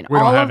 sweet wine. We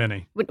don't have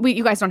any.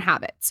 You guys don't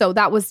have it. So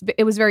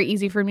it was very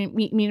easy for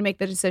me to make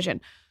the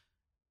decision.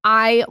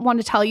 I want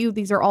to tell you,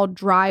 these are all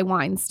dry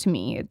wines to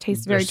me. It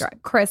tastes very dry,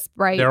 crisp,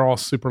 right? They're all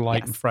super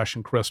light and fresh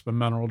and crisp and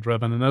mineral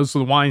driven. And those are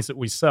the wines that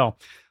we sell.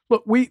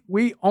 Look,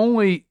 we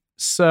only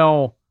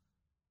sell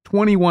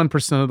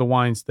 21% of the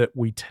wines that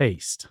we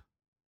taste,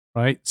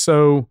 right?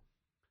 So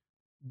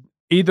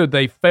either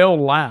they failed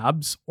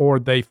labs or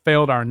they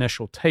failed our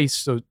initial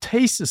taste. So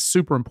taste is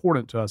super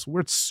important to us.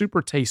 We're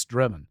super taste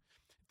driven.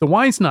 The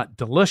wine's not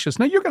delicious.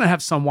 Now, you're going to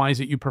have some wines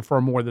that you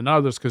prefer more than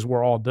others because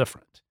we're all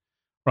different,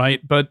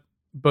 right? But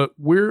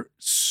we're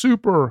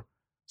super,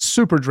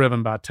 super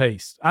driven by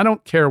taste. I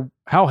don't care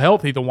how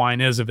healthy the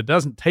wine is. If it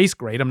doesn't taste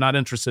great, I'm not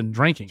interested in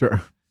drinking.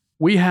 Sure.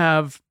 We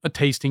have a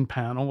tasting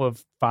panel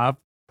of 5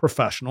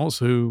 professionals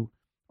who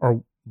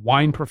are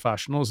wine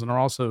professionals and are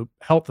also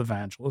health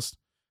evangelists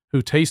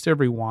who taste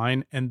every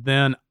wine. And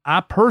then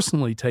I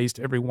personally taste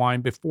every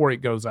wine before it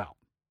goes out.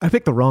 I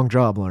picked the wrong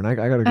job, Lauren. I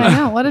got to go. I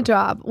know. What a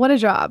job. What a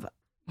job.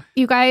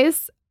 You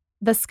guys,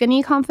 the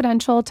Skinny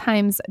Confidential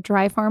times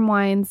Dry Farm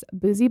Wines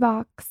Boozy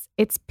Box.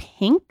 It's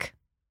pink.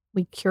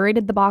 We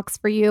curated the box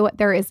for you.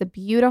 There is a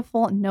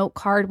beautiful note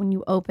card when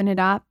you open it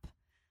up.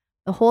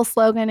 The whole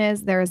slogan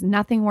is, there is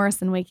nothing worse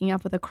than waking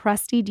up with a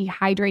crusty,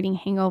 dehydrating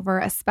hangover,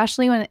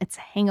 especially when it's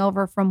a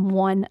hangover from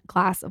one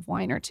glass of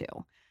wine or two.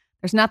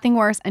 There's nothing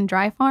worse. And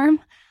Dry Farm,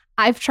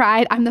 I've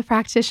tried. I'm the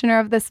practitioner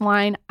of this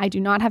wine. I do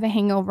not have a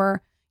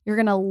hangover. You're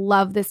going to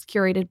love this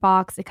curated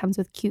box. It comes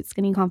with cute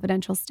Skinny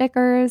Confidential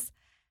stickers.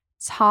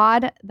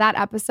 Todd, that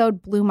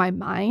episode blew my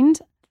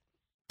mind.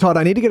 Todd,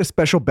 I need to get a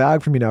special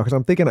bag from you now because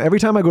I'm thinking every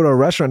time I go to a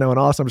restaurant now in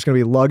Austin, I'm just going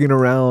to be lugging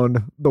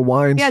around the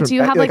wines. Yeah, do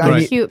you have like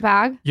a cute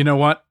bag? You know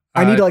what?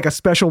 I need like a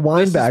special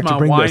wine bag to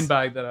bring this. This is my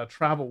wine bag that I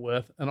travel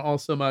with, and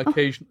also my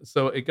occasion.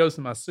 So it goes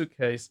in my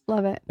suitcase.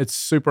 Love it. It's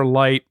super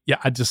light. Yeah,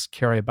 I just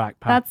carry a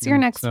backpack. That's your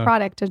next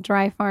product, a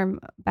Dry Farm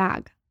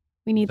bag.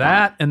 We need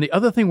that. And the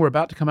other thing we're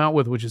about to come out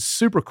with, which is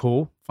super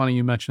cool. Funny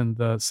you mentioned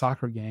the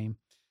soccer game.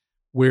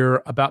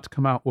 We're about to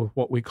come out with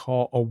what we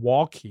call a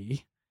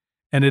walkie.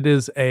 And it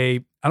is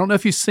I don't know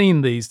if you've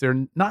seen these.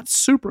 They're not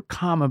super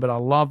common, but I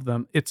love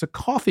them. It's a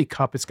coffee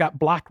cup. It's got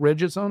black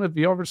ridges on it. Have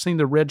you ever seen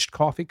the ridged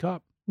coffee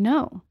cup?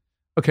 No.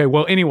 Okay,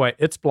 well, anyway,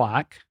 it's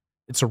black.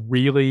 It's a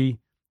really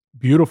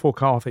beautiful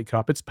coffee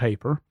cup. It's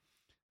paper,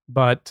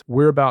 but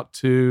we're about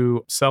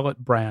to sell it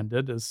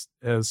branded as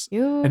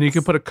and you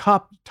can put a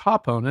cup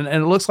top on it,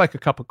 and it looks like a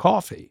cup of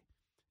coffee,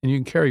 and you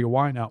can carry your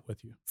wine out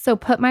with you. So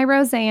put my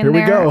rosé in Here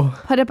there. we go.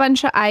 Put a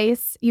bunch of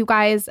ice. You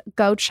guys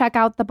go check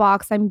out the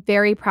box. I'm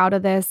very proud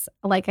of this.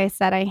 Like I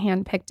said, I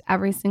handpicked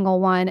every single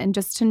one, and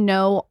just to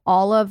know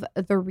all of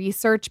the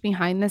research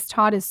behind this,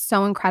 Todd, is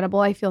so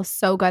incredible. I feel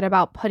so good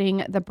about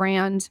putting the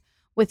brand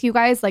with you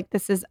guys. Like,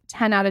 this is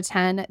 10 out of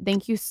 10.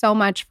 Thank you so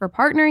much for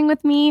partnering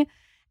with me.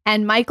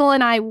 And Michael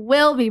and I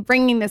will be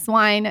bringing this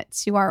wine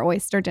to our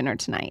oyster dinner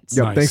tonight.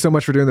 Yep, Nice. Thanks so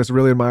much for doing this.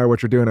 Really admire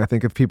what you're doing. I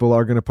think if people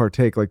are going to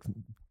partake, like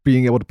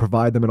being able to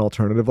provide them an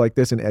alternative like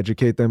this and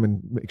educate them and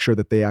make sure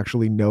that they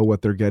actually know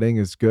what they're getting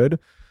is good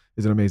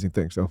is an amazing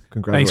thing. So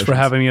congratulations. Thanks for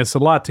having me. It's a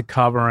lot to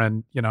cover,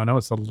 and I know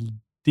it's a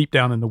deep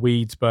down in the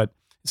weeds, but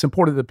it's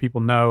important that people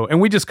know. And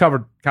we just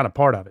covered kind of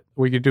part of it.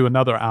 We could do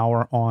another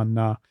hour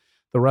on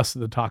the rest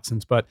of the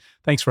toxins, but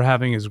thanks for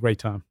having me. It was a great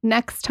time.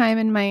 Next time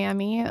in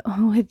Miami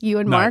with you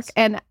and Mark.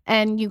 Nice.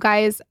 And you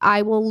guys,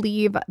 I will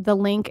leave the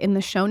link in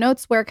the show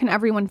notes. Where can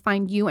everyone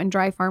find you and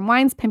Dry Farm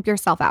Wines? Pimp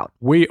yourself out.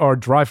 We are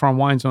Dry Farm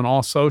Wines on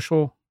all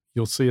social.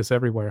 You'll see us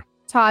everywhere.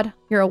 Todd,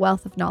 you're a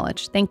wealth of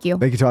knowledge. Thank you.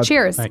 Thank you, Todd.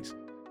 Cheers. Thanks.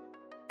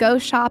 Go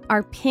shop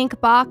our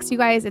pink box, you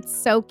guys. It's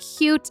so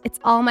cute. It's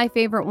all my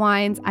favorite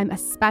wines. I'm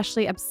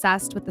especially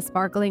obsessed with the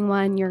sparkling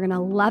one. You're going to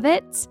love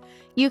it.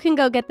 You can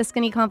go get the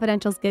Skinny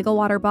Confidential's Giggle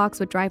Water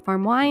box with Dry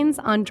Farm Wines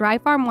on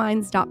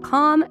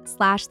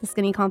dryfarmwines.com/The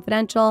Skinny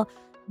Confidential.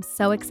 I'm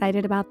so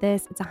excited about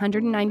this. It's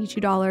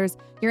 $192.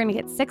 You're going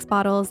to get 6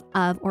 bottles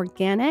of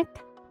organic,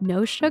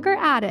 no sugar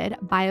added,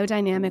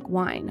 biodynamic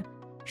wine.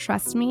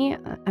 Trust me,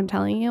 I'm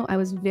telling you, I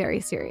was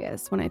very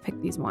serious when I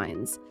picked these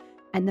wines.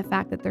 And the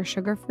fact that they're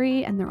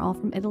sugar-free and they're all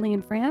from Italy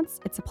and France,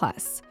 it's a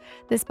plus.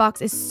 This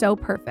box is so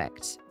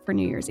perfect for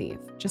New Year's Eve,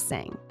 just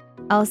saying.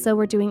 Also,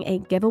 we're doing a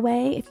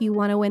giveaway. If you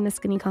want to win the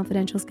Skinny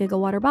Confidential's Giggle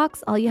Water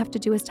box, all you have to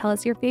do is tell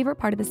us your favorite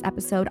part of this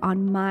episode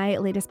on my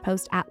latest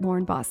post at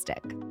Lauren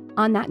Bostic.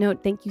 On that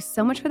note, thank you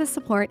so much for the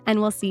support,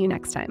 and we'll see you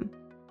next time.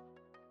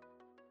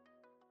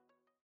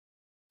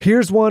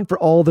 Here's one for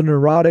all the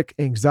neurotic,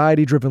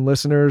 anxiety-driven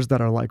listeners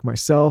that are like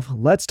myself.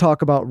 Let's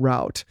talk about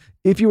Route.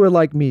 If you are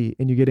like me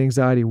and you get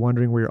anxiety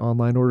wondering where your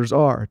online orders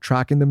are,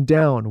 tracking them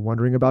down,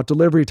 wondering about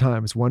delivery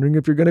times, wondering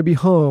if you're going to be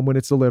home when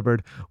it's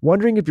delivered,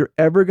 wondering if you're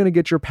ever going to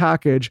get your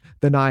package,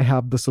 then I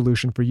have the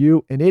solution for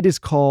you, and it is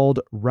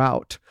called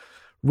Route.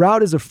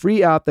 Route is a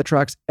free app that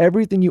tracks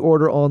everything you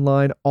order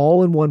online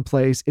all in one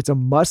place. It's a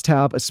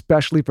must-have,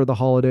 especially for the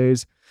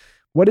holidays.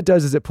 What it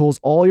does is it pulls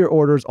all your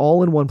orders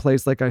all in one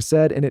place, like I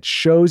said, and it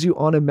shows you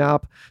on a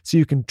map so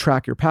you can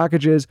track your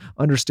packages,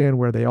 understand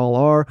where they all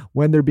are,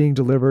 when they're being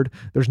delivered.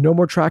 There's no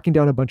more tracking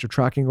down a bunch of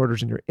tracking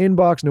orders in your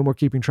inbox, no more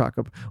keeping track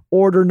of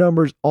order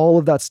numbers, all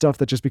of that stuff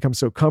that just becomes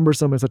so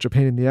cumbersome and such a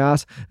pain in the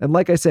ass. And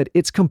like I said,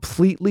 it's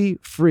completely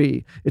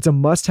free. It's a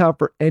must-have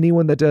for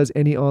anyone that does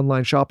any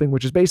online shopping,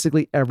 which is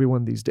basically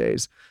everyone these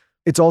days.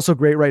 It's also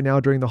great right now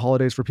during the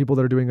holidays for people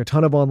that are doing a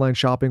ton of online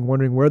shopping,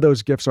 wondering where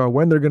those gifts are,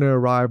 when they're going to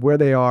arrive, where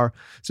they are.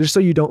 So just so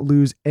you don't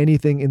lose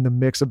anything in the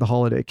mix of the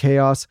holiday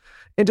chaos.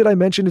 And did I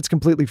mention it's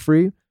completely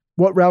free?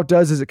 What Route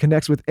does is it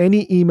connects with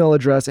any email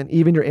address and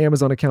even your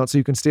Amazon account so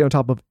you can stay on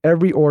top of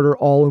every order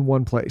all in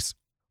one place.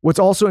 What's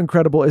also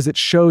incredible is it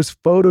shows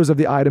photos of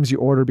the items you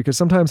order, because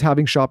sometimes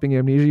having shopping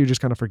amnesia, you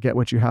just kind of forget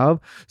what you have.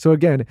 So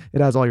again,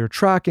 it has all your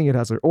tracking, it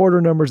has your order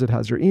numbers, it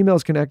has your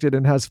emails connected,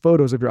 and has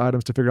photos of your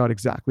items to figure out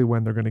exactly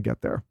when they're going to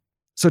get there.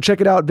 So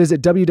check it out.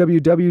 Visit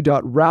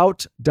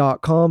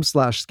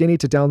www.route.com/skinny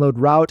to download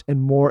Route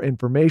and more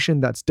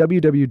information. That's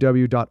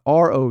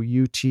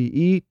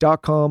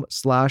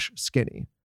www.route.com/skinny.